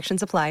 Fuel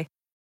restrictions apply.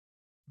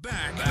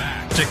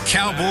 Back to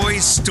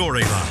Cowboys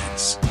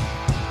Storylines.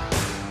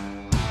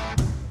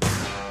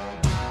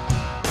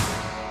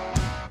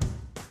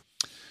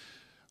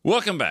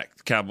 Welcome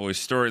back. Cowboys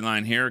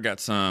Storyline here. Got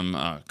some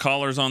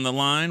callers on the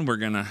line.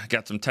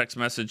 Got some text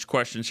message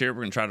questions here.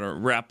 We're gonna try to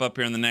wrap up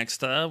here in the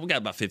next. We got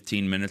about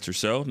 15 minutes or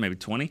so, maybe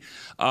 20.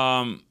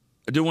 I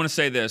do want to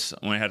say this.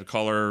 When I had a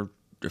caller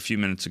a few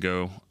minutes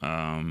ago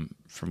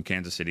from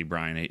Kansas City,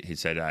 Brian, he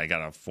said, I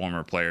got a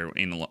former player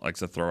likes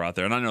to throw out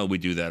there. And I know we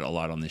do that a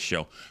lot on this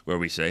show where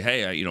we say,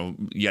 hey, you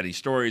got these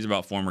stories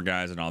about former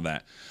guys and all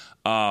that.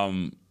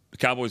 The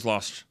Cowboys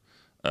lost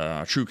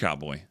a true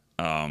Cowboy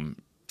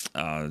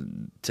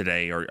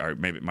today, or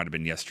maybe it might have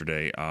been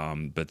yesterday,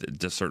 but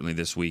just certainly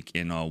this week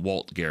in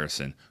Walt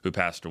Garrison, who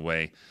passed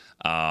away.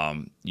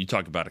 You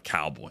talk about a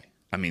Cowboy.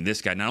 I mean,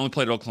 this guy not only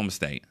played at Oklahoma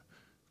State,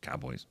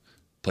 Cowboys,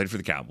 played for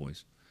the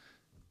Cowboys.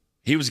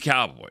 He was a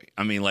Cowboy.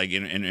 I mean, like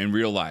in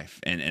real life,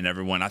 and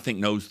everyone I think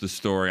knows the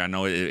story. I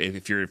know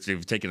if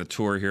you've taken a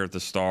tour here at the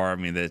Star, I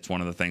mean, it's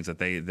one of the things that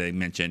they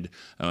mentioned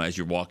as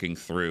you're walking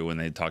through, and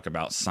they talk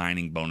about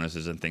signing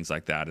bonuses and things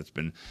like that. It's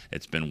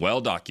been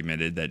well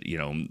documented that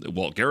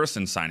Walt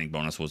Garrison's signing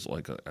bonus was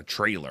like a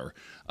trailer,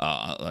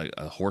 like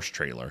a horse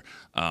trailer.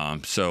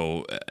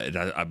 So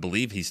I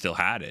believe he still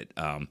had it,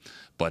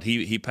 but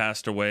he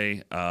passed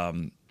away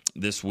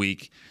this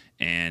week.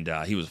 And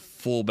he was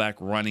fullback,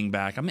 running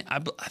back. I mean, I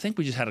think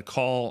we just had a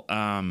call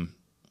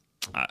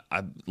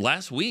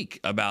last week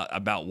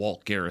about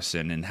Walt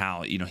Garrison and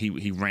how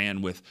he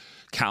ran with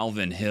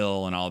Calvin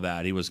Hill and all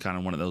that. He was kind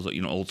of one of those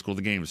old school.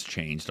 The game has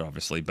changed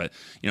obviously, but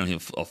he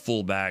was a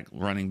fullback,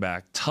 running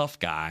back, tough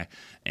guy,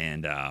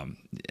 and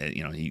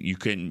you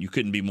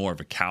couldn't be more of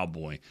a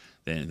Cowboy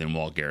than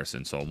Walt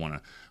Garrison. So I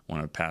want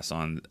to pass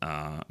on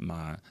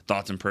my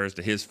thoughts and prayers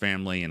to his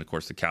family, and of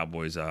course the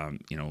Cowboys.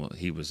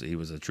 He was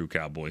a true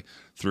Cowboy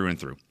through and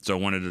through. So I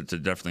wanted to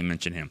definitely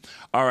mention him.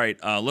 All right,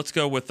 let's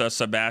go with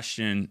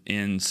Sebastian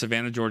in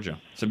Savannah, Georgia.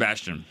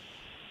 Sebastian.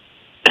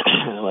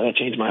 Well, that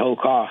changed my whole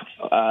call.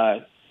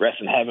 Rest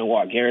in heaven,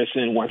 Walt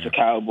Garrison, once a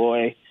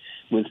Cowboy,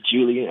 with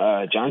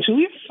John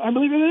Julius, I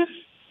believe it is.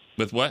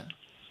 With what?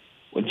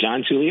 With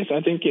John Julius, I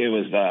think it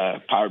was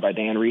powered by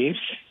Dan Reeves.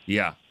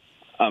 Yeah.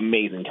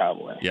 Amazing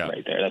Cowboy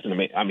right there. That's the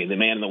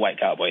man in the white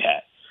Cowboy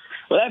hat.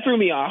 Well, that threw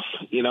me off.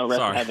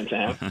 Rest in heaven to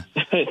him.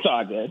 It's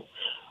all good.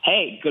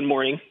 Hey, good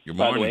morning. Good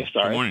morning. By the way,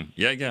 sorry. Good morning.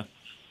 Yeah.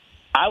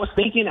 I was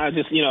thinking, I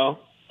just,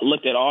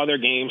 looked at all their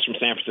games from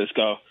San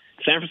Francisco.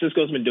 San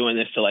Francisco's been doing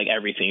this to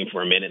every team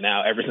for a minute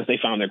now. Ever since they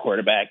found their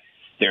quarterback,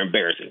 they're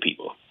embarrassing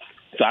people.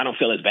 So I don't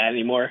feel as bad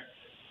anymore.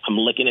 I'm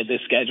looking at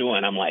this schedule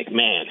and I'm like,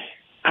 man,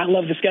 I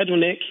love the schedule,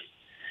 Nick.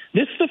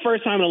 This is the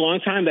first time in a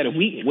long time that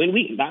when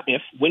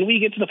we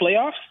get to the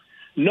playoffs,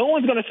 no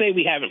one's going to say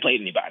we haven't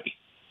played anybody.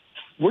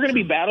 We're going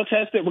to be battle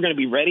tested. We're going to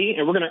be ready,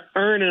 and we're going to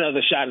earn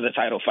another shot at the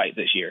title fight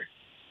this year.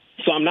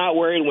 So I'm not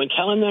worried. When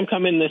Kellen and them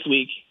come in this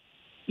week,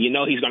 he's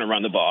going to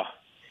run the ball.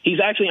 He's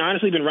actually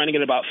honestly been running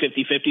it about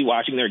 50-50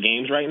 watching their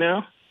games right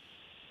now.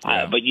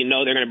 But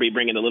they're going to be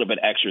bringing a little bit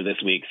extra this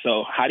week.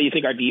 So how do you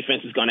think our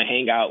defense is going to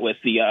hang out with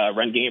the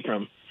run game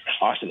from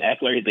Austin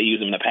Eckler? They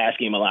use him in the pass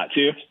game a lot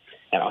too.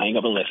 And I'll hang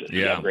up and listen.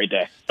 Yeah. Have a great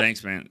day.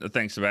 Thanks, man.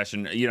 Thanks,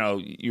 Sebastian.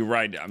 You're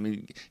right. I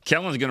mean,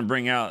 Kellen's going to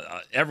bring out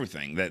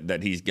everything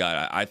that he's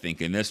got, I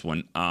think, in this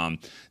one.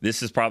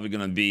 This is probably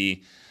going to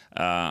be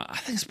I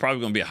think it's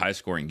probably going to be a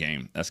high-scoring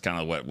game. That's kind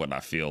of what I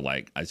feel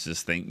like. I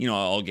just think,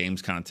 all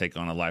games kind of take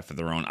on a life of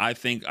their own. I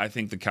think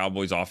the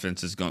Cowboys'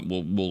 offense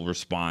will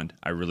respond.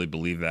 I really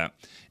believe that,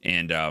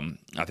 and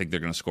I think they're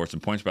going to score some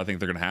points. But I think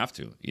they're going to have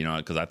to,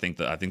 because I think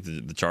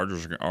the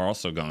Chargers are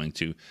also going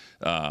to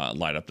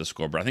light up the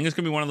score. But I think it's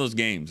going to be one of those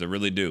games. I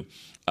really do.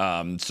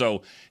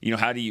 So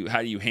how do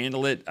you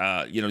handle it?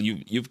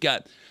 You've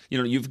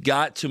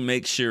got to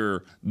make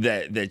sure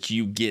that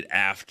you get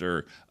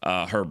after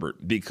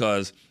Herbert,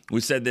 because we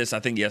said this, I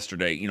think,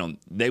 yesterday.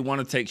 They want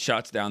to take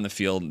shots down the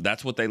field.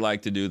 That's what they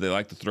like to do. They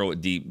like to throw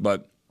it deep.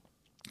 But,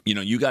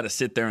 you got to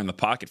sit there in the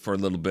pocket for a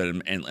little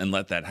bit and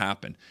let that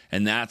happen.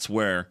 And that's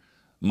where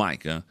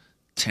Micah,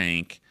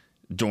 Tank,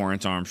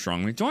 Dorrance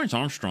Armstrong. I mean, Dorrance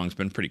Armstrong's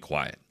been pretty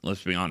quiet.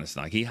 Let's be honest.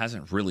 He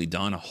hasn't really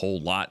done a whole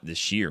lot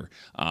this year.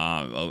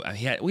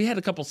 We had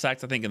a couple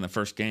sacks, I think, in the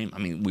first game. I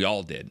mean, we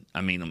all did.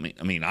 I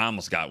mean, I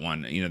almost got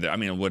one.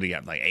 What did he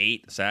have?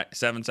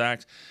 7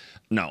 sacks?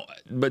 No,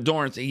 but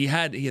Dorrance,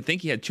 I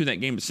think he had 2 that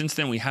game. But since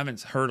then, we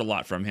haven't heard a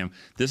lot from him.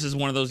 This is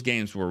one of those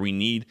games where we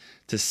need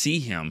to see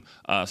him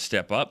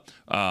step up.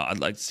 I'd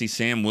like to see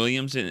Sam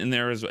Williams in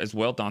there as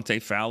well. Dante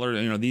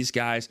Fowler. These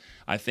guys.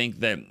 I think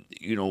that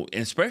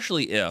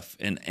especially if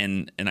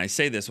and I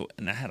say this,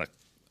 and I had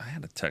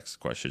a text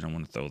question. I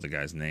want to throw the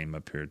guy's name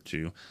up here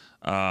too.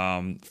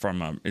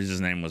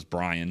 His name was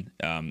Brian.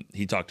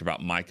 He talked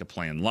about Micah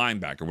playing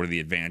linebacker. What are the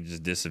advantages,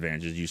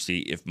 disadvantages you see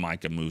if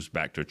Micah moves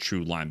back to a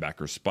true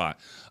linebacker spot,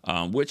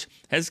 which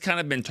has kind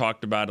of been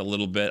talked about a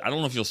little bit. I don't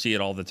know if you'll see it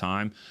all the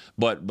time,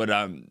 but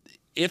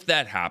if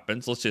that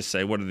happens, let's just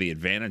say, what are the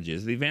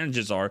advantages? The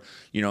advantages are,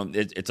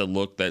 it's a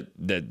look that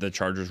the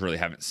Chargers really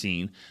haven't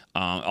seen.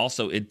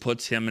 Also, it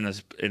puts him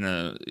in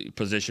a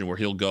position where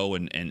he'll go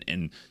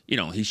and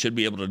he should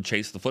be able to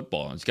chase the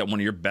football. He's got one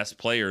of your best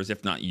players,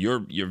 if not your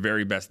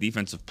very best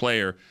defensive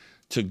player,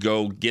 to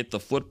go get the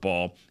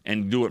football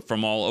and do it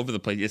from all over the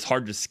place. It's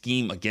hard to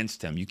scheme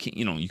against him. You can't,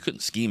 you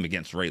couldn't scheme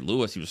against Ray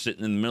Lewis. He was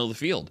sitting in the middle of the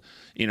field,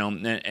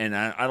 and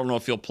I don't know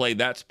if he'll play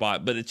that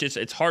spot, but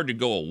it's hard to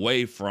go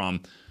away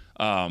from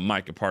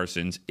Micah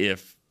Parsons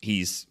if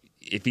he's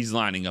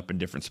lining up in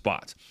different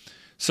spots.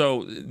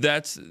 So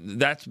that's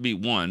be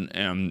one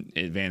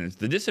advantage.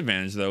 The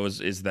disadvantage, though,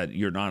 is that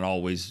you're not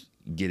always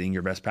getting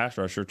your best pass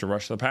rusher to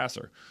rush the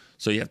passer.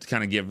 So you have to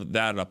kind of give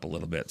that up a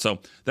little bit. So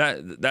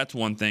that's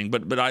one thing.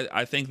 But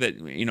I think that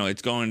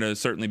it's going to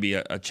certainly be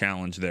a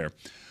challenge there.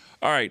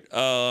 All right,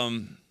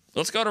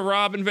 let's go to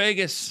Rob in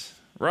Vegas.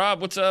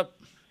 Rob, what's up?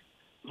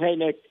 Hey,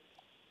 Nick.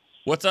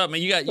 What's up,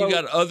 man? You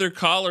got other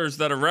callers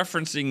that are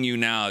referencing you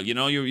now.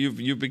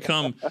 You've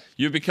become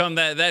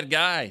that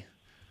guy.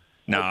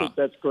 I think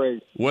that's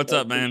great. What's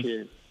up,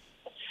 man?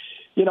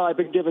 I've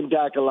been giving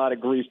Dak a lot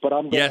of grief, but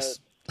I'm going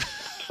to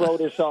throw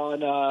this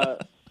on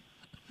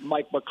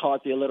Mike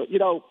McCarthy a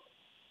little.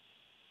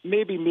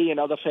 Maybe me and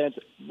other fans,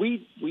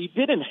 we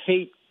didn't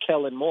hate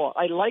Kellen Moore.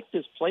 I liked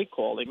his play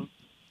calling.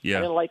 Yeah.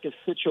 I didn't like his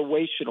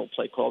situational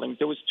play calling.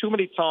 There was too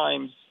many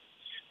times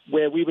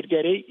where we would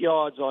get 8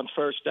 yards on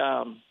first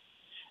down,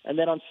 and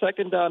then on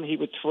second down he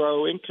would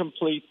throw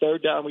incomplete.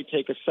 Third down we'd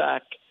take a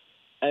sack,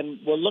 and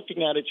we're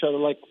looking at each other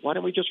like, why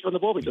don't we just run the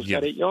ball? We just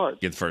got 8 yards.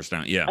 Get the first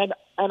down, yeah.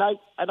 And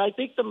I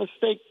think the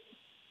mistake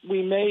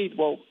we made,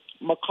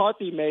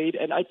 McCarthy made,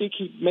 and I think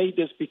he made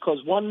this because,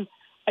 one,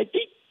 I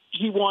think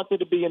he wanted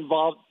to be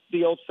involved,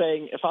 the old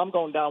saying, if I'm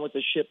going down with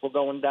the ship, we're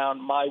going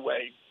down my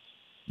way.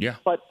 Yeah.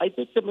 But I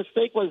think the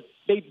mistake was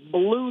they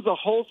blew the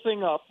whole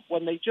thing up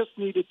when they just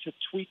needed to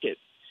tweak it.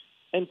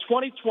 In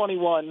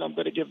 2021, I'm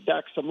going to give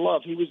Dak some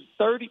love. He was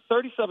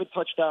 37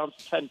 touchdowns,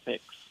 10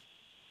 picks.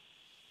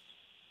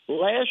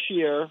 Last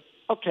year,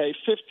 okay,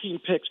 15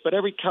 picks, but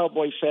every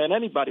Cowboy fan,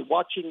 anybody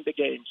watching the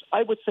games,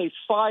 I would say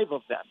 5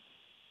 of them.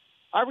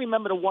 I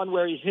remember the one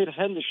where he hit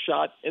Hender's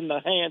shot in the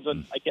hands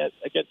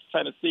against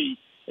Tennessee,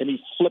 and he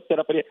flipped it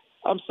up.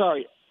 I'm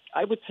sorry.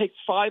 I would take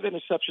 5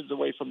 interceptions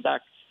away from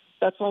Dak.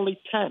 That's only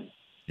 10.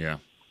 Yeah.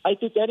 I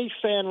think any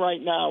fan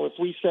right now, if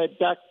we said,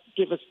 Dak,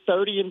 give us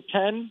 30 and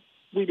 10,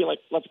 we'd be like,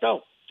 let's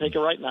go. Take it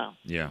right now.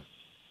 Yeah.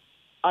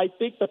 I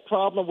think the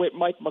problem with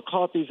Mike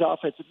McCarthy's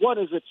offense, one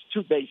is it's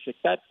too basic.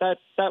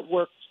 That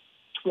worked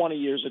 20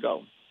 years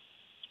ago.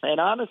 And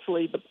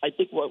honestly, I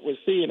think what we're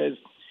seeing is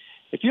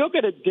if you're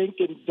going to dink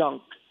and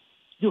dunk,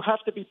 you have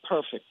to be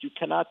perfect. You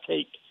cannot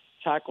take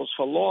tackles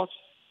for loss,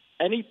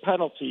 any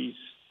penalties,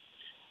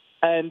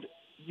 and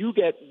you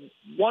get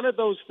one of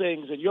those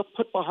things and you're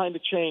put behind the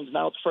chains,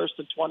 now it's 1st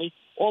and 20,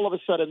 all of a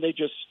sudden they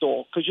just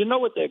stall. Because you know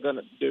what they're going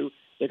to do.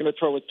 They're going to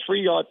throw a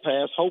 3-yard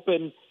pass,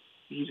 hoping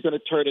he's going to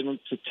turn it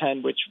into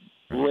 10, which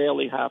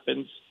rarely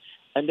happens,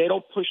 and they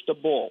don't push the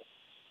ball.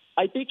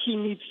 I think he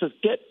needs to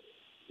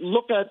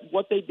look at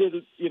what they did,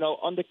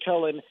 under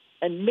Kellen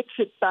and mix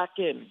it back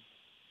in.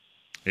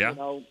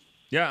 Yeah.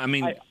 Yeah, I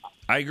mean,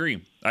 I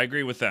agree. I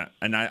agree with that.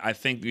 And I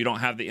think you don't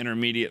have the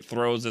intermediate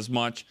throws as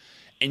much,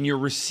 and your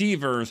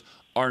receivers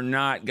are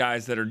not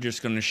guys that are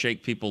just going to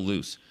shake people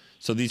loose.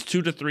 So these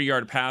 2 to 3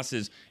 yard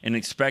passes and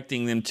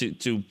expecting them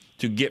to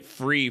get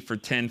free for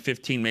 10,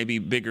 15, maybe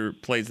bigger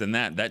plays than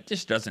that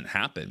just doesn't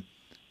happen.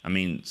 I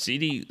mean,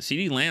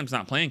 CD Lamb's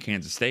not playing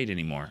Kansas State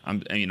anymore.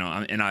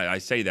 I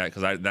say that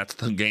because that's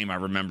the game I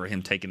remember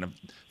him taking a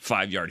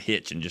 5-yard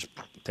hitch and just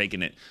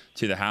taking it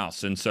to the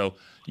house. And so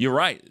you're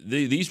right.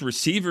 These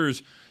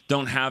receivers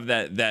don't have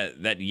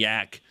that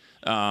yak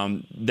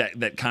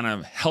that kind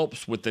of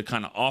helps with the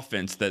kind of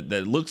offense that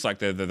looks like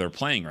they're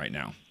playing right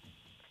now.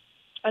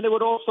 And it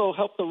would also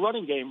help the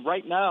running game.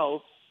 Right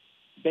now,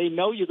 they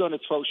know you're going to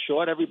throw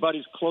short.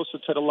 Everybody's closer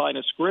to the line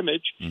of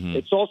scrimmage. Mm-hmm.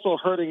 It's also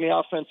hurting the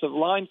offensive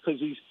line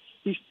because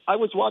I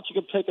was watching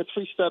him take a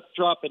 3-step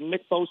drop, and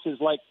Nick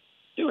Bosa's like,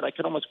 dude, I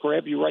can almost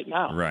grab you right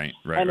now. Right.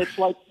 And it's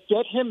like,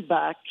 get him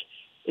back.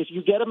 If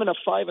you get him in a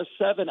 5 or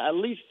 7, at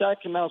least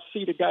Dak can now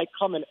see the guy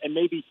coming and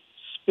maybe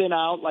spin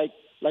out like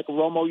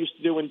Romo used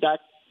to do when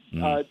Dak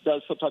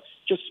does sometimes.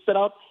 Just spin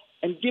out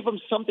and give him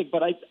something.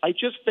 But I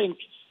just think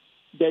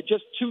they're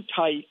just too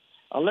tight.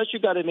 Unless you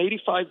got an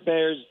 85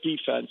 Bears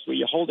defense where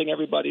you're holding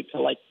everybody to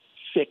like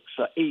 6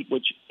 or 8,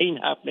 which ain't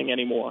happening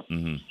anymore.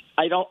 Mm-hmm.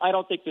 I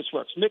don't think this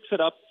works. Mix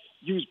it up.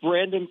 Use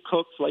Brandon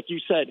Cooks, like you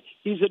said.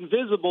 He's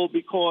invisible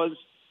because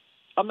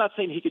I'm not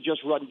saying he could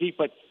just run deep,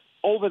 but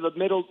over the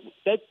middle,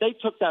 they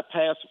took that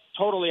pass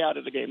totally out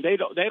of the game. They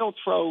don't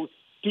throw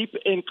deep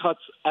in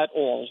cuts at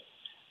all.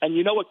 And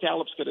you know what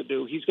Gallup's going to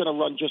do? He's going to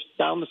run just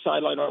down the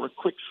sideline or a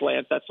quick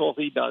slant. That's all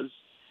he does.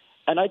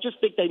 And I just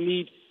think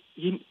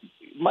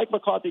Mike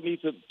McCarthy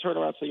needs to turn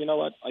around and say, you know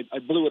what, I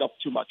blew it up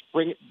too much.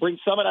 Bring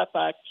some of that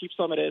back, keep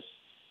some of this,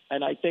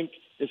 and I think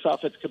this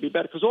offense could be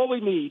better. Because all we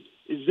need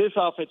is this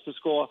offense to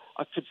score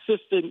a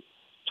consistent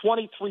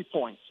 23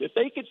 points. If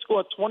they could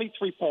score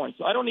 23 points,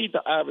 I don't need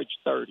to average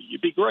 30.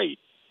 It'd be great.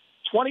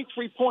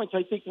 23 points,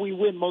 I think we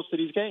win most of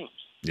these games.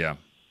 Yeah,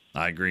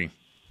 I agree.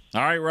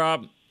 All right,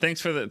 Rob,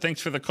 thanks for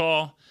the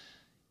call.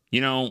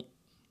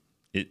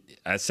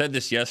 I said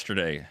this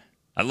yesterday.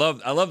 I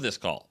love this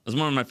call. It's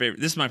one of my favorite.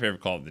 This is my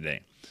favorite call of the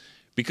day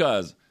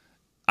because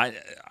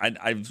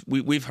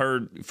we've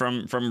heard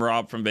from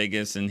Rob from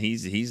Vegas, and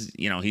he's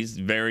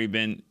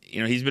been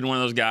one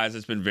of those guys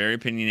that's been very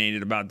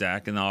opinionated about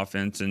Dak and the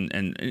offense,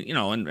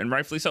 and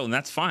rightfully so, and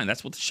that's fine.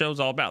 That's what the show's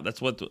all about.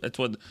 That's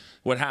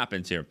what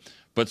happens here.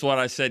 But it's what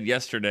I said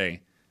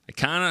yesterday.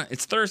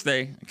 It's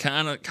Thursday.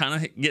 Kind of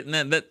getting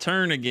that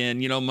turn again.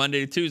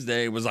 Monday to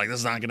Tuesday was like, this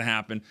is not going to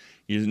happen.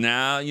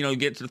 Now,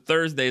 get to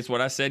Thursday. It's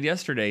what I said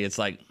yesterday. It's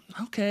like,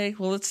 okay,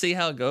 well, let's see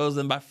how it goes.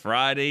 And by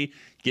Friday,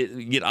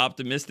 get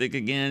optimistic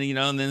again,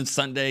 and then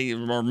Sunday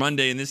or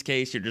Monday in this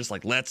case, you're just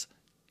like, let's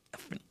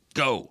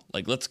go.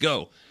 Let's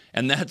go.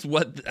 And that's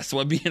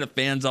what being a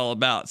fan's all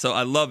about. So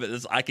I love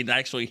it. I can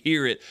actually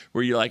hear it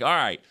where you're like, all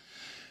right,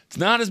 it's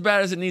not as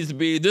bad as it needs to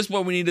be. This is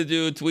what we need to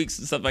do, tweaks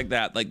and stuff like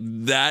that.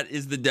 That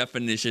is the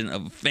definition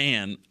of a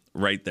fan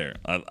right there.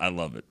 I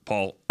love it.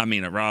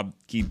 Rob,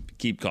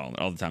 keep calling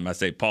all the time. I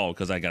say Paul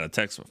because I got a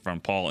text from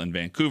Paul in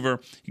Vancouver.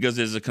 He goes,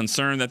 there's a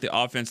concern that the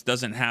offense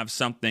doesn't have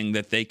something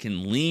that they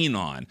can lean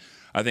on.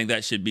 I think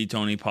that should be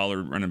Tony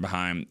Pollard running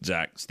behind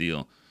Zach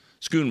Steele,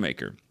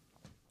 Schoonmaker.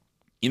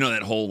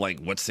 That whole,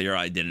 what's their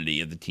identity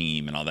of the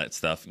team and all that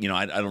stuff.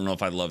 I don't know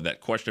if I love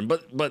that question.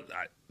 But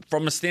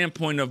from a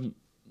standpoint of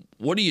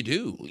what do you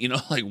do?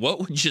 What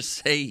would you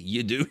say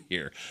you do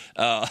here?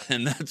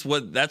 And that's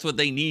what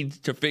they need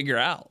to figure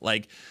out.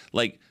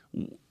 Can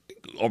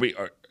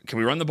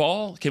we run the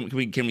ball? Can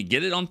we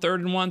get it on 3rd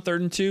and 1, 3rd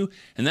and 2?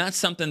 And that's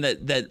something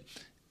that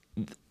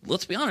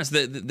let's be honest,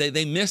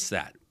 they miss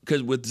that.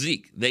 because with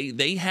Zeke,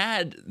 they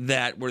had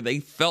that where they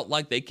felt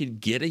like they could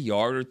get a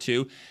yard or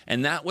two,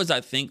 and that was, I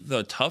think,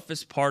 the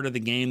toughest part of the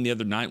game the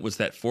other night was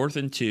that 4th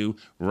and 2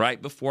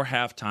 right before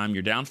halftime.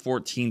 You're down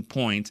 14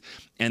 points,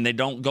 and they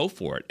don't go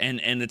for it, and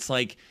it's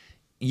like,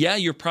 yeah,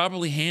 you're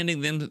probably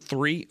handing them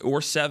 3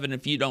 or 7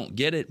 if you don't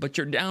get it, but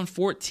you're down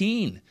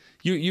 14.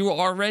 You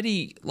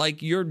already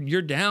like you're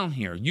down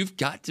here. You've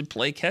got to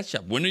play catch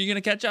up. When are you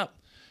going to catch up?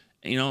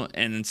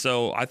 And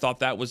so I thought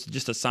that was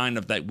just a sign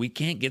of that we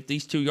can't get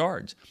these 2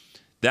 yards.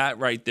 That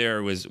right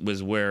there was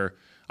where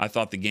I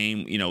thought the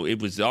game,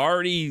 it was you're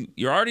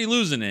already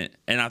losing it,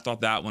 and I thought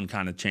that one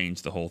kind of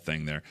changed the whole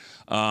thing there.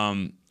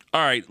 All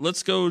right,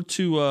 let's go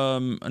to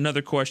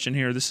another question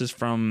here. This is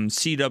from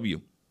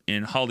CW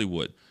in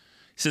Hollywood.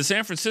 He says,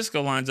 San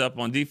Francisco lines up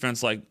on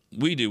defense like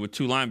we do with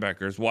 2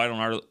 linebackers. Why don't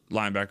our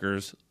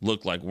linebackers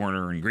look like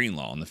Warner and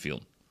Greenlaw on the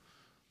field?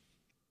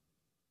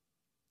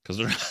 Because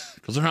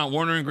they're not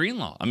Warner and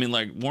Greenlaw. I mean,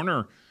 like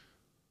Warner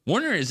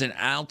is an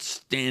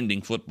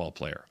outstanding football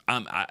player.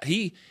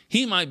 He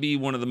might be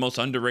one of the most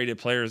underrated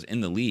players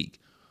in the league,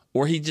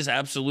 or he just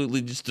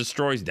absolutely just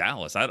destroys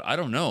Dallas. I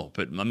don't know,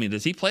 but I mean,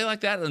 does he play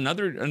like that in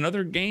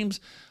other games?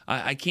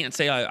 I can't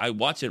say I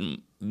watch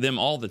them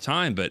all the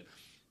time, but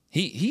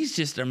he's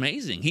just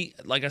amazing. He,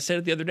 like I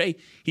said the other day,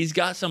 he's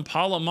got some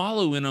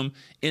Palomalu in him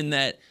in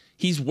that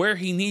he's where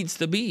he needs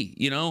to be.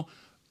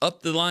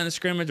 Up the line of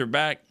scrimmage or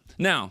back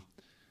now.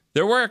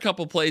 There were a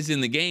couple plays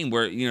in the game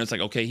where, it's like,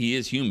 okay, he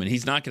is human.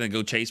 He's not going to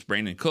go chase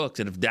Brandon Cooks.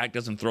 And if Dak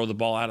doesn't throw the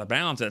ball out of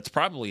bounds, that's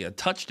probably a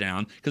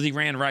touchdown because he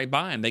ran right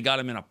by him. They got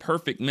him in a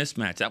perfect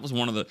mismatch. That was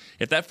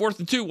if that 4th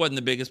and 2 wasn't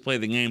the biggest play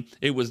of the game,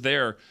 it was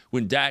there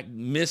when Dak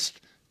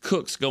missed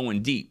Cooks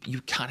going deep.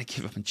 You got to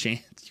give him a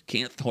chance. You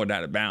can't throw it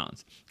out of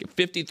bounds. Get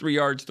 53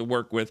 yards to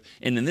work with.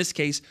 And in this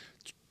case,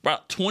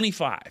 about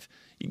 25.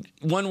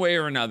 One way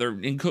or another,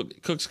 and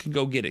Cooks can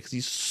go get it because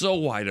he's so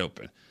wide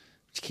open.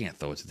 You can't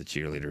throw it to the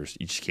cheerleaders.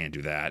 You just can't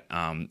do that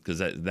because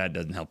that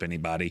doesn't help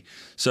anybody.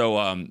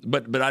 So,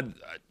 but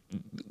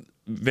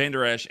Van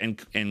Der Esch and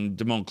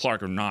Damone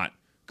Clark are not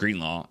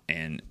Greenlaw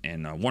and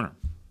Warner.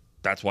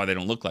 That's why they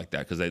don't look like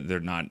that because they're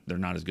not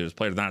as good as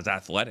players. They're not as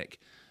athletic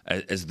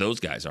as those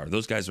guys are.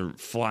 Those guys are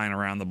flying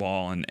around the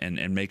ball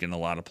and making a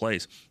lot of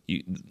plays.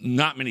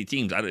 Not many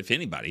teams, if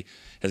anybody,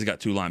 has got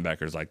 2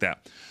 linebackers like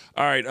that.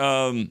 All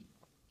right.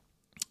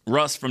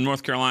 Russ from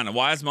North Carolina.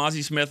 Why is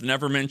Mozzie Smith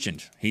never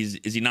mentioned? Is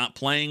he not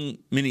playing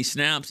many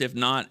snaps? If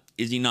not,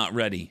 is he not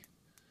ready?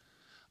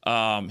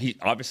 He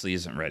obviously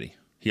isn't ready.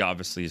 He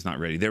obviously is not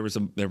ready. There was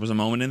a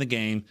moment in the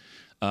game.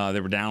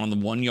 They were down on the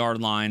 1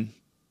 yard line.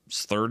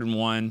 It's 3rd and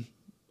 1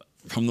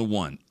 from the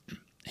 1.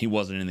 He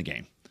wasn't in the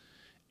game,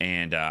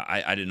 and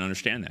I didn't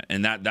understand that.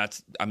 And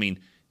that's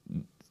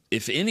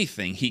if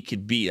anything, he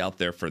could be out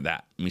there for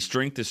that. I mean,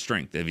 strength is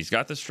strength. If he's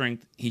got the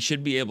strength, he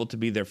should be able to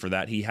be there for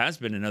that. He has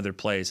been in other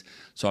plays,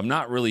 so I'm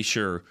not really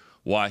sure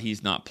why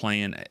he's not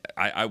playing.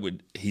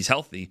 He's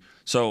healthy,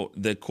 so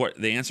the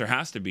answer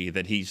has to be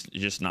that he's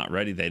just not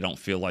ready. They don't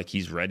feel like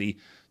he's ready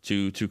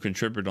to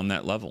contribute on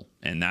that level,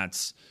 and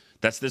that's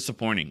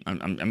disappointing. I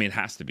mean, it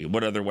has to be.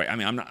 What other way? I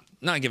mean, I'm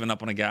not giving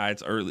up on a guy.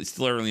 It's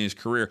still early in his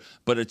career,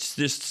 but it's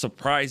just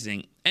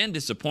surprising and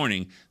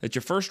disappointing that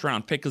your first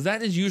round pick, because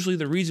that is usually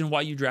the reason why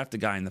you draft a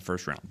guy in the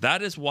first round.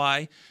 That is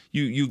why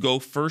you go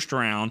first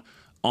round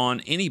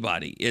on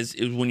anybody. Is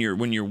when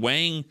you're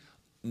weighing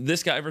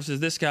this guy versus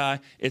this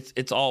guy.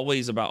 It's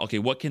always about, okay,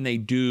 what can they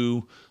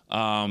do,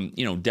 down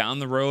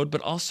the road,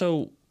 but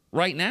also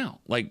right now,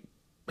 like.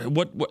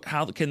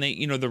 How can they,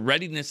 the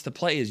readiness to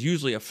play is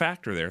usually a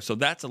factor there. So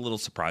that's a little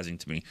surprising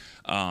to me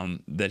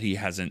that he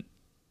hasn't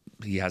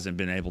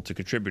been able to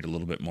contribute a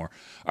little bit more.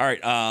 All right,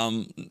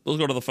 we'll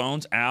go to the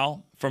phones.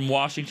 Al from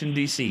Washington,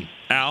 D.C.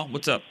 Al,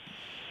 what's up?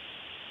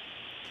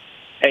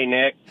 Hey,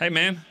 Nick. Hey,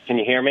 man. Can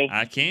you hear me?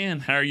 I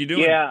can. How are you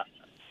doing? Yeah,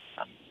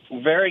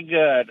 very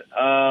good.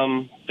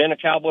 Been a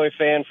Cowboy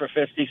fan for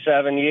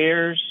 57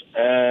 years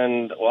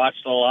and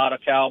watched a lot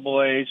of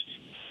Cowboys.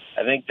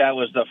 I think that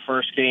was the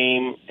first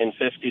game in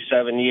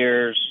 57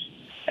 years.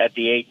 At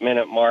the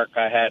 8-minute mark,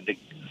 I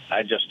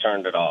just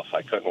turned it off.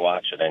 I couldn't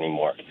watch it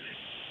anymore.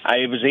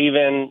 I was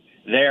even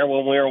there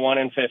when we were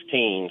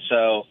 1-15.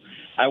 So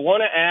I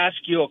want to ask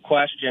you a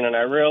question, and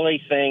I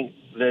really think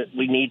that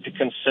we need to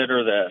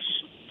consider this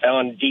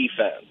on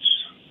defense.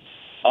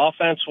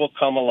 Offense will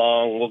come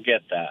along. We'll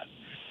get that.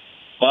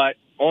 But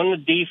on the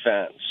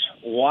defense,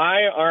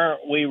 why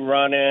aren't we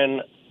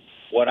running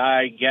what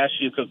I guess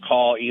you could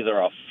call either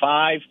a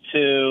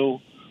 5-2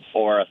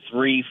 or a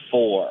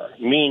 3-4,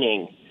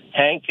 meaning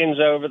Hankins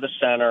over the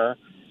center,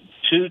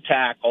 2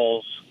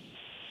 tackles,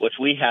 which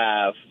we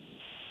have,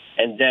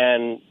 and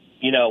then,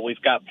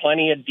 we've got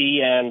plenty of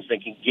DNs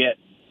that can get,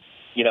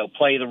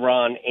 play the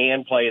run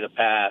and play the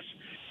pass,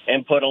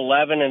 and put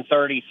 11 and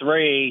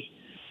 33,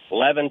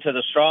 11 to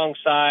the strong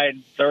side,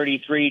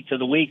 33 to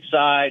the weak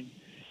side,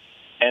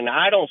 and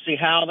I don't see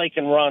how they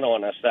can run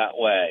on us that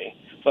way.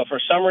 But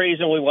for some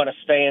reason, we want to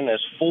stay in this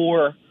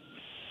 4-2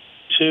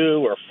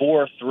 or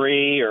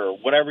 4-3 or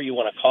whatever you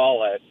want to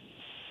call it.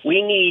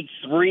 we need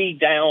 3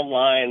 down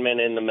linemen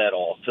in the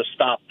middle to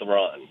stop the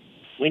run.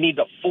 We need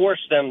to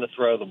force them to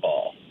throw the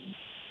ball.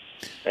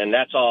 And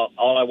that's all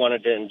I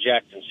wanted to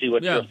inject and see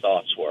what your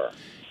thoughts were.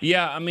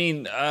 Yeah, I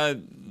mean,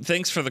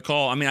 thanks for the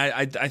call. I mean,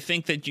 I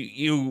think that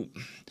you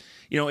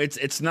know,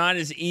 it's not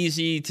as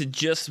easy to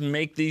just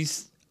make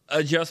these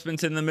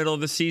adjustments in the middle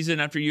of the season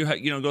after you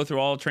go through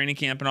all training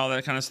camp and all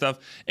that kind of stuff.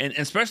 And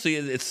especially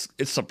it's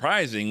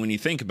surprising when you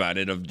think about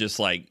it, of just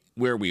like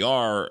where we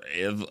are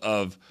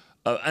of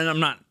and I'm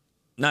not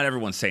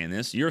everyone's saying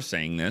this, you're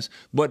saying this,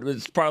 but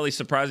it's probably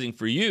surprising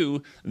for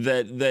you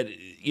that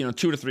 2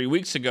 to 3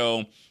 weeks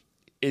ago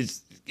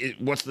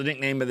what's the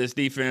nickname of this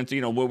defense?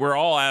 You know, we're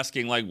all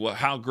asking like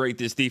how great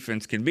this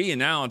defense can be, and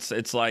now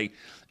it's like,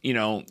 you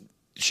know,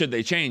 should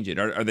they change it?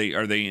 Are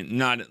they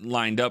not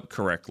lined up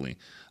correctly?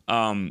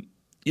 You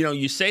know,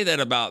 you say that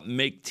about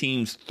make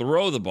teams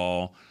throw the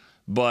ball,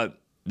 but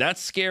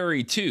that's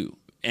scary too.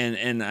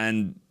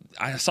 And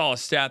I saw a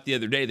stat the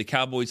other day. The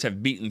Cowboys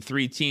have beaten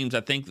 3 teams.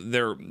 I think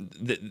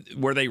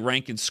where they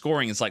rank in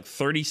scoring is like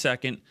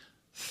 32nd,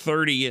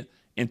 30th,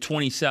 and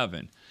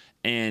 27.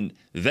 And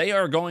they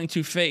are going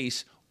to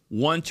face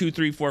 1, 2,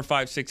 3, 4,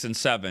 5, 6, and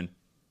 7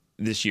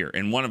 this year.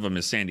 And one of them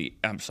is Sandy.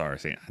 I'm sorry,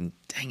 Sandy.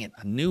 Dang it.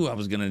 I knew I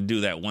was going to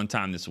do that one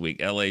time this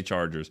week. LA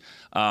Chargers.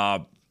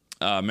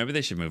 Maybe they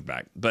should move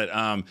back. But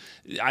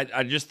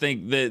I just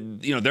think that,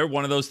 you know, they're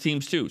one of those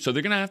teams too. So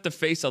they're going to have to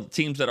face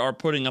teams that are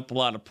putting up a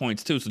lot of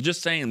points too. So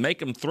just saying make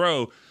them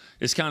throw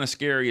is kind of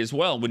scary as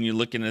well when you're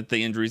looking at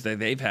the injuries that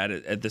they've had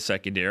at the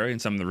secondary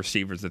and some of the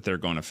receivers that they're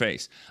going to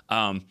face.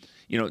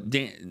 You know,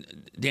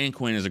 Dan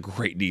Quinn is a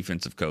great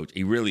defensive coach.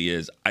 He really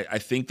is. I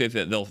think that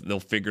they'll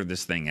figure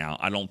this thing out.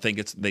 I don't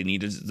think they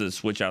need to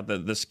switch out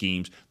the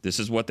schemes. This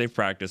is what they've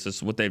practiced. This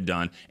is what they've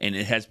done, and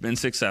it has been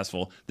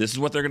successful. This is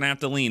what they're going to have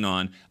to lean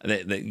on.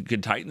 They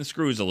could tighten the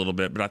screws a little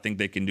bit, but I think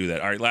they can do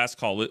that. All right, last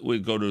call. We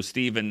go to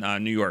Steve in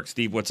New York.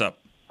 Steve, what's up?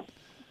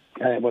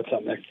 Hey, what's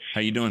up, Nick?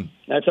 How you doing?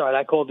 That's all right.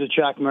 I called to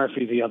Jack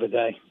Murphy the other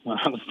day when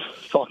I was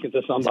talking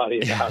to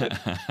somebody about it,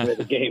 where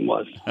the game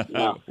was.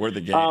 Where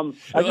the game?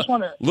 I just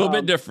want to... A little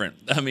bit different.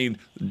 I mean,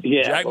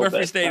 Jack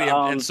Murphy Stadium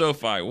and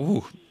SoFi.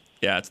 Ooh,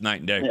 yeah, it's night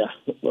and day.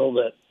 Yeah, a little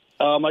bit.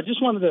 I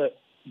just wanted to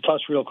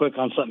touch real quick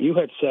on something you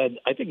had said,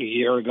 I think a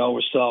year ago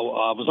or so.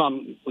 Was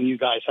on when you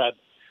guys had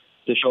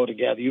the show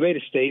together. You made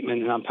a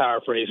statement, and I'm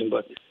paraphrasing,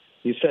 but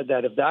you said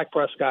that if Dak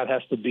Prescott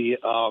has to be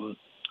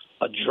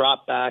a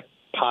drop-back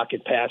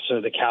pocket passer,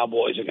 the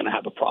Cowboys are going to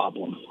have a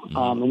problem.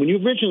 And when you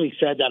originally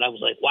said that, I was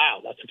like, wow,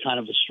 that's a kind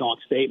of a strong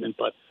statement.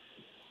 But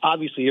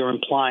obviously you're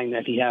implying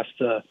that he has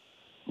to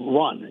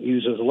run and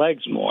use his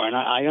legs more. And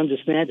I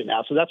understand it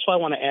now. So that's why I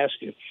want to ask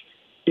you,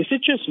 is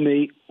it just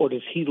me, or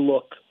does he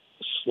look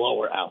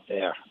slower out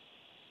there?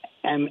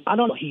 And I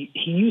don't know. He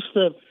used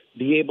to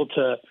be able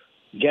to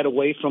get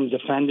away from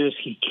defenders.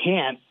 He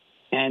can't.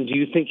 And do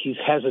you think he's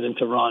hesitant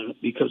to run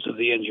because of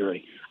the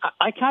injury?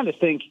 I kind of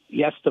think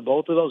yes to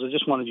both of those. I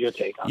just wanted your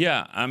take on it.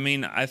 Yeah, I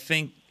mean, I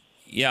think,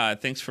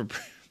 thanks for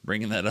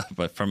bringing that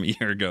up from a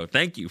year ago.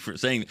 Thank you for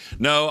saying,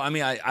 no, I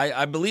mean,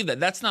 I believe that.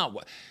 That's not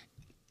what,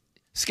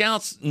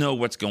 scouts know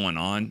what's going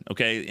on,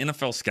 okay?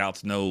 NFL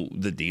scouts know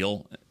the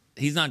deal.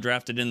 He's not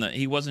drafted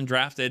he wasn't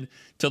drafted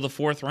till the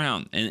 4th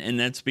round. And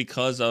that's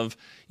because of,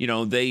 you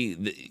know, they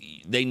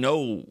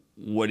know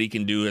what he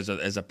can do as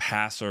a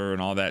passer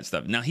and all that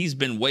stuff. Now, he's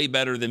been way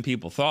better than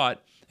people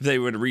thought. If they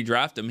were to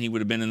redraft him, he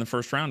would have been in the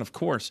 1st round, of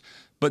course.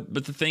 But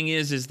the thing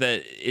is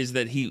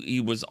that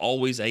he was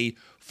always a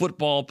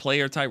football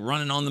player type,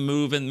 running on the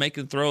move and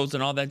making throws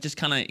and all that. Just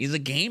kind of, he's a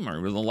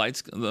gamer when the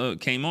lights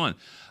came on.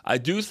 I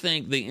do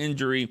think the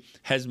injury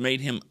has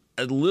made him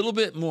a little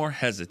bit more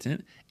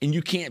hesitant, and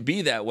you can't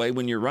be that way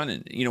when you're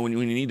running. You know, when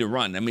you need to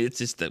run. I mean, it's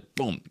just a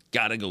boom,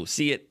 gotta go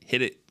see it,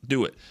 hit it,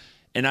 do it.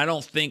 And I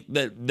don't think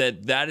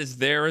that is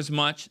there as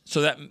much.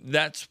 So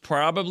that's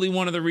probably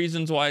one of the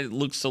reasons why it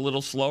looks a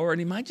little slower,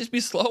 and he might just be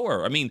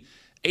slower. I mean,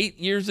 8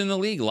 years in the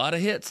league, a lot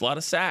of hits, a lot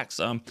of sacks,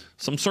 some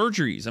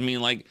surgeries. I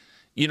mean, like,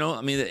 you know,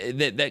 I mean,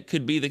 that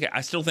could be the guy.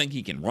 I still think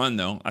he can run,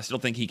 though. I still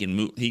think he can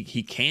move.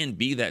 He can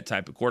be that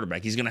type of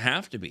quarterback. He's going to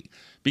have to be,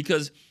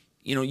 because,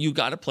 you know, you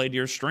got to play to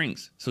your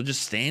strengths. So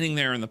just standing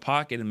there in the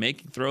pocket and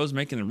making throws,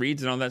 making the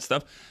reads and all that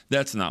stuff,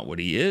 that's not what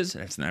he is.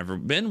 That's never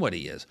been what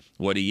he is.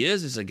 What he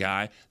is a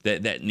guy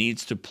that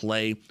needs to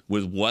play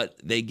with what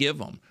they give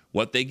him,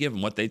 what they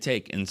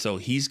take. And so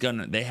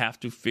they have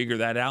to figure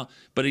that out.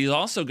 But he's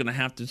also going to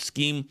have to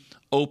scheme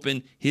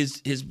open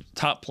his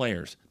top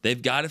players.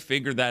 They've got to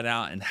figure that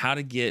out, and how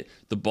to get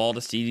the ball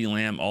to CeeDee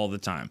Lamb all the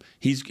time.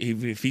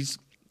 If he's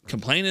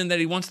complaining that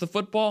he wants the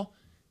football,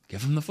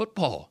 give him the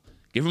football.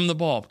 Give them the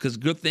ball, because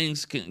good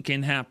things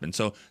can happen.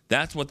 So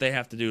that's what they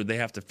have to do. They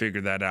have to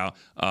figure that out.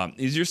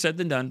 Easier said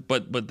than done,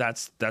 but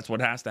that's what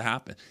has to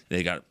happen.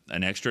 They got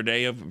an extra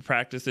day of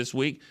practice this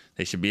week.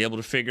 They should be able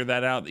to figure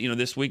that out, you know,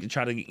 this week, and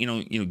try to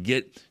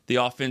get the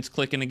offense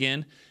clicking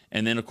again.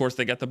 And then, of course,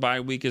 they got the bye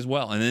week as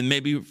well. And then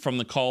maybe from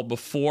the call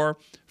before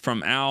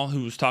from Al,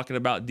 who was talking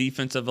about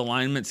defensive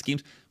alignment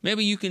schemes,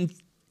 maybe you can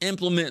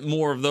implement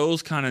more of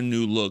those kind of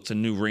new looks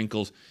and new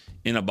wrinkles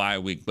in a bye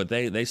week. But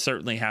they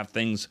certainly have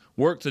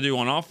work to do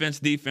on offense,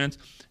 defense,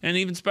 and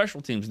even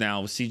special teams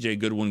now with C.J.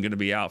 Goodwin going to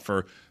be out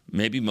for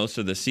maybe most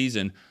of the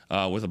season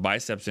with a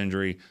biceps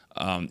injury.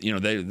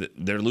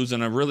 They're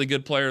losing a really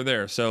good player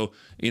there. So,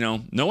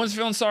 no one's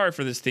feeling sorry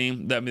for this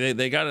team.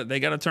 They got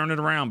to turn it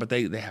around, but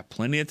they have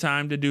plenty of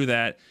time to do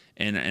that.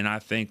 And I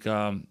think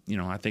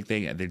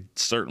they're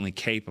certainly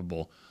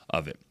capable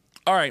of it.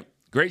 All right,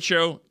 great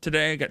show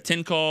today. Got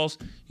 10 calls.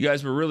 You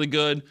guys were really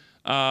good.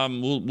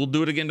 We'll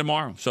do it again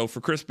tomorrow. So for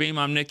Chris Beam,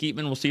 I'm Nick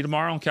Eatman. We'll see you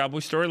tomorrow on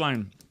Cowboys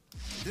Storyline.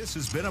 This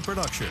has been a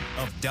production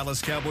of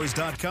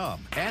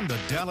DallasCowboys.com and the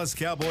Dallas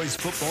Cowboys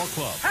Football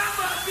Club. How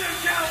about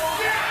this,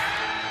 Cowboys? Yeah!